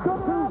 Oh,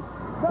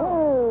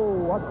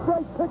 a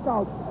straight kick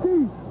out.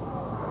 Gee.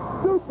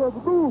 Super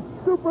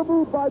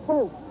move by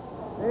both.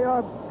 They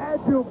are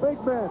agile big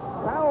men,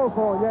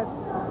 powerful, yet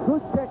good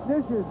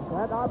technicians,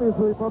 and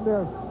obviously from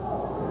their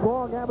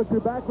strong amateur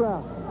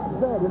background.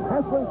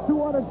 Hessler's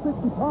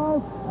 260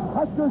 pounds,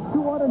 Husker's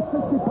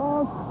 260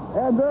 pounds,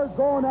 and they're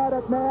going at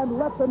it, man,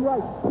 left and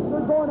right.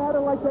 They're going at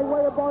it like they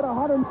weigh about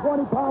 120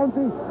 pounds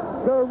each.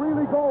 They're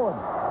really going.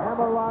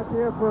 Hammerlock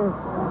here for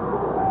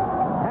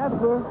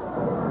Hessler,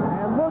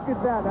 and look at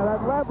that. Now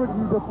that leverage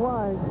he's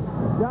applying.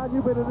 John,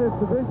 you've been in this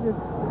division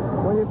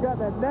when you've got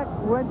that neck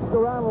wrenched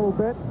around a little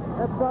bit.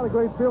 That's not a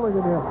great feeling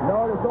in here.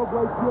 No, there's no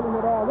great feeling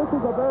at all. This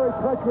is a very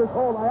treacherous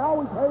hold. I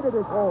always hated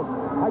this hold.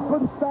 I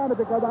couldn't stand it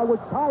because I was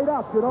tied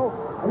up, you know.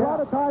 A lot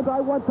of times I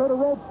went to the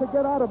ropes to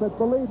get out of it,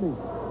 believe me.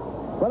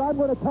 But I'm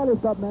going to tell you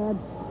something, man.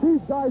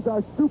 These guys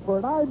are super,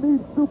 and I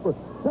mean super.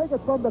 Take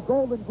it from the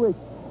Golden Greek.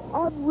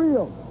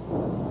 Unreal.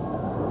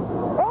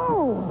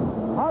 Oh!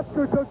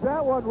 Husker took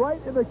that one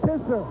right in the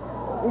kisser.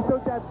 He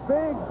took that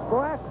big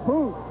black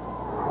boot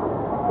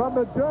from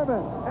the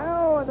German.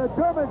 Oh, and the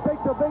German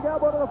takes a big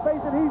elbow to the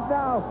face, and he's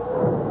now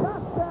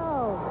knocked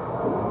down.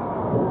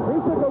 He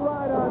took a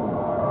ride on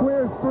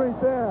Queer Street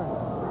there.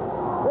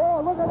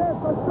 Oh, look at this.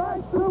 A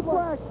side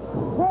suplex.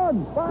 1,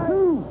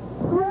 2,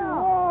 3.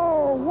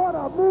 Oh, what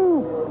a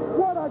move.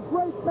 What a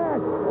great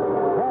match.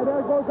 And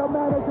there goes the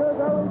manager.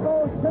 There he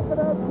goes. Tipping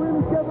us.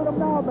 Really giving him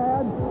now,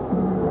 man.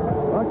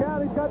 Look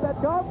out. He's got that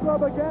golf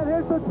club again.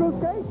 Here's the true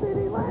Casey.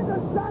 He lands a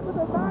shot with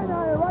the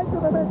 9-iron right to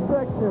the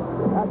midsection.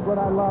 That's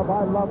what I love.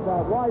 I love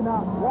that. Why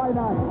not? Why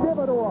not? Give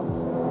it to him.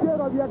 Give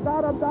him. You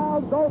got him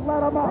down. Don't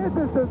let him up. This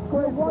is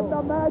disgraceful. You won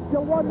the match.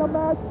 You won the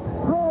match.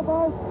 Throw him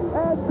out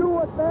and do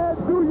it, man.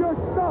 Do your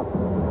stuff.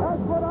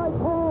 That's what I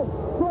call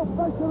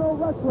professional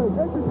wrestling.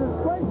 This is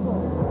disgraceful.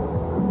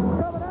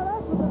 Coming out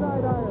after the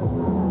 9-iron.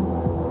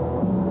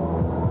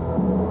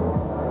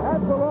 That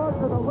belongs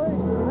to the ring.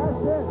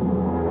 That's it.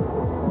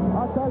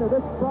 I'll tell you,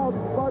 this crowd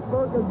in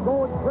Spartanburg is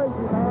going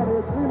crazy, man.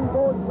 It's really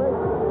going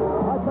crazy.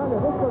 I'll tell you,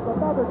 this was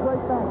another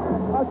great match.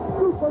 A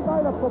super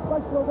night of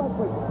professional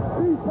wrestling.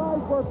 These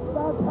guys were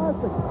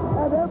fantastic.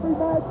 And every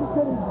match is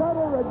getting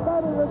better and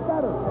better and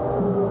better.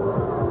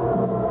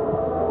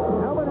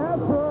 Alvin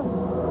Hesper,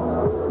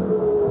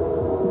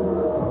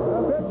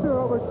 a victor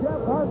over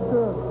Jeff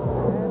Hunter.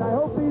 And I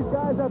hope these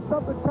guys have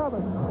something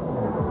coming.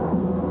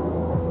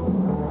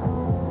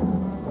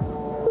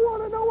 You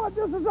want to know what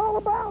this is all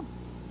about?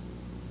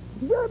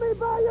 Jimmy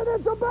Valiant,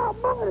 it's about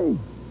money.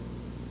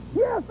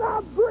 Yes,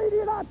 I'm greedy,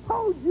 and I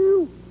told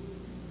you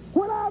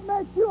when I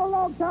met you a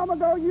long time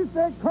ago, you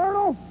said,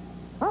 Colonel,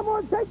 I'm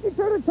going to take you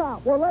to the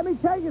top. Well, let me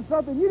tell you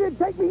something. You didn't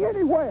take me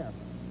anywhere.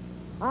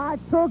 I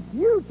took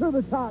you to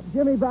the top,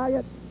 Jimmy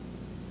Valiant.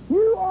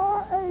 You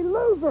are a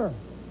loser.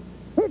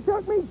 It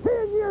took me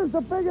 10 years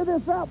to figure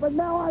this out, but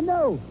now I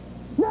know.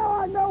 Now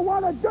I know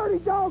what a dirty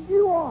dog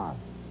you are.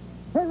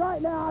 And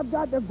right now I've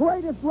got the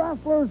greatest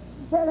wrestlers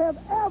that have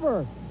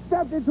ever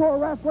stepped into a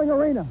wrestling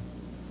arena.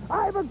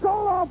 Ivan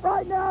Koloff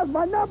right now is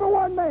my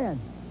 #1 man,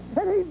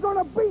 and he's going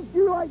to beat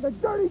you like the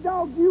dirty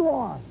dog you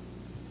are.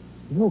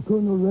 You know,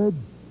 Colonel Red,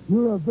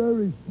 you're a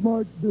very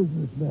smart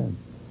businessman.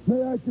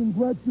 May I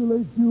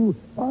congratulate you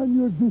on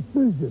your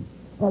decision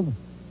of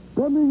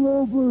coming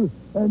over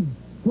and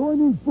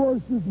joining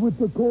forces with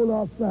the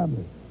Koloff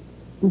family.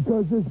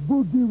 Because this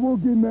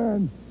boogie-woogie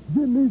man,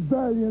 Jimmy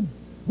Valiant,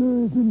 there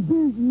is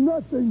indeed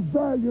nothing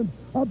valiant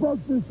about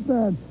this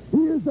man.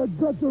 He is a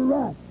gutter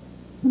rat.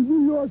 The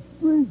New York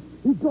streets,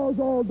 he calls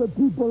all the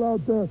people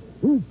out there,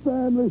 his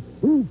family,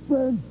 his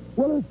friends.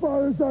 Well, as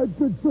far as I'm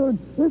concerned,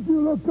 if you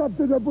look up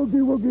to the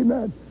boogie-woogie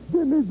man,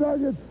 Jimmy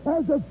Valiant,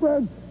 as a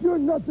friend, you're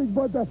nothing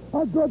but a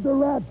gutter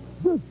rat,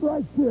 just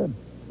like him.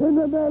 In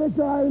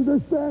America, I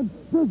understand,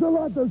 there's a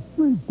lot of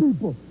street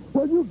people.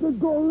 Well, you could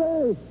go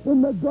lay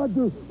in the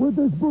gutter with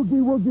this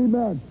boogie-woogie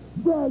man,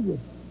 Valiant.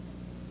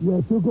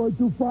 Yes, you're going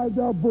to find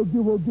out,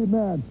 boogie-woogie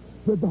man,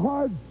 that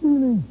hard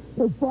feelings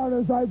as far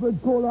as Ivan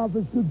Koloff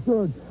is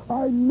concerned.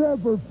 I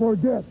never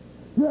forget.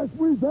 Yes,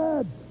 we've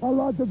had a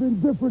lot of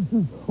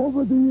indifferences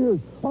over the years,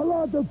 a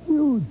lot of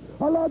feuds,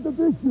 a lot of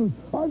issues,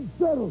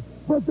 unsettled,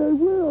 but they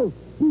will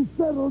be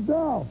settled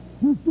now.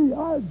 You see,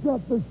 I've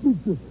got the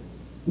secret.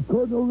 The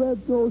Colonel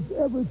Red knows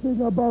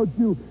everything about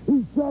you.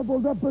 He's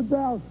traveled up and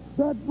down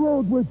that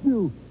road with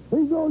you. He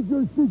knows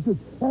your secrets,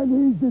 and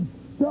he's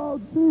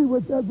endowed me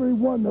with every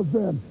one of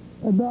them.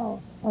 And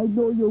now I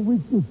know your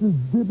weaknesses,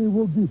 Jimmy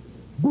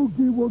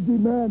Boogie-Woogie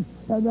man,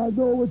 and I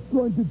know what's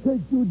going to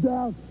take you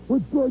down,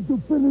 what's going to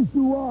finish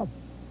you off.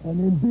 And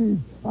indeed,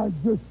 I'm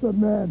just the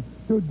man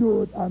to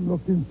do it. I'm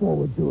looking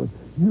forward to it,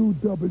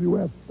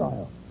 UWF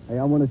style. Hey,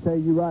 I want to tell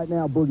you right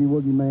now,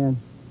 boogie-woogie man,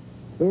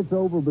 it's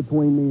over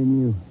between me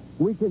and you.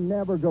 We can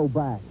never go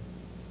back.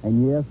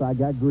 And yes, I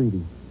got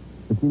greedy.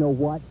 But you know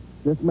what?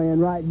 This man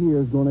right here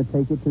is going to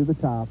take it to the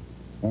top,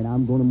 and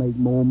I'm going to make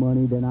more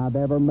money than I've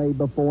ever made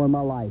before in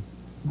my life.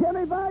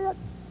 Jimmy Valiant,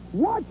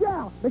 watch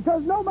out,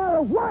 because no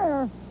matter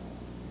where,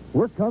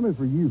 we're coming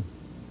for you.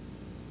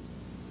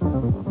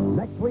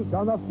 Next week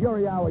on the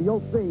Fury Hour,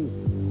 you'll see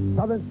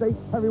Southern States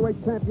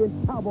Heavyweight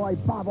Champion Cowboy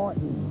Bob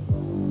Orton.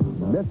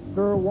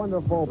 Mr.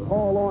 Wonderful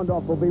Paul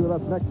Orndorff will be with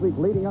us next week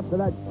leading up to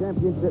that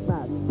championship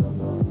match.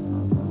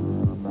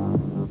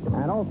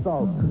 And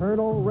also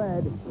Colonel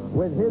Red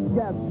with his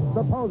guest,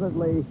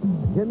 supposedly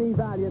Jimmy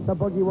Valiant, the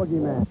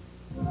Boogie-Woogie Man.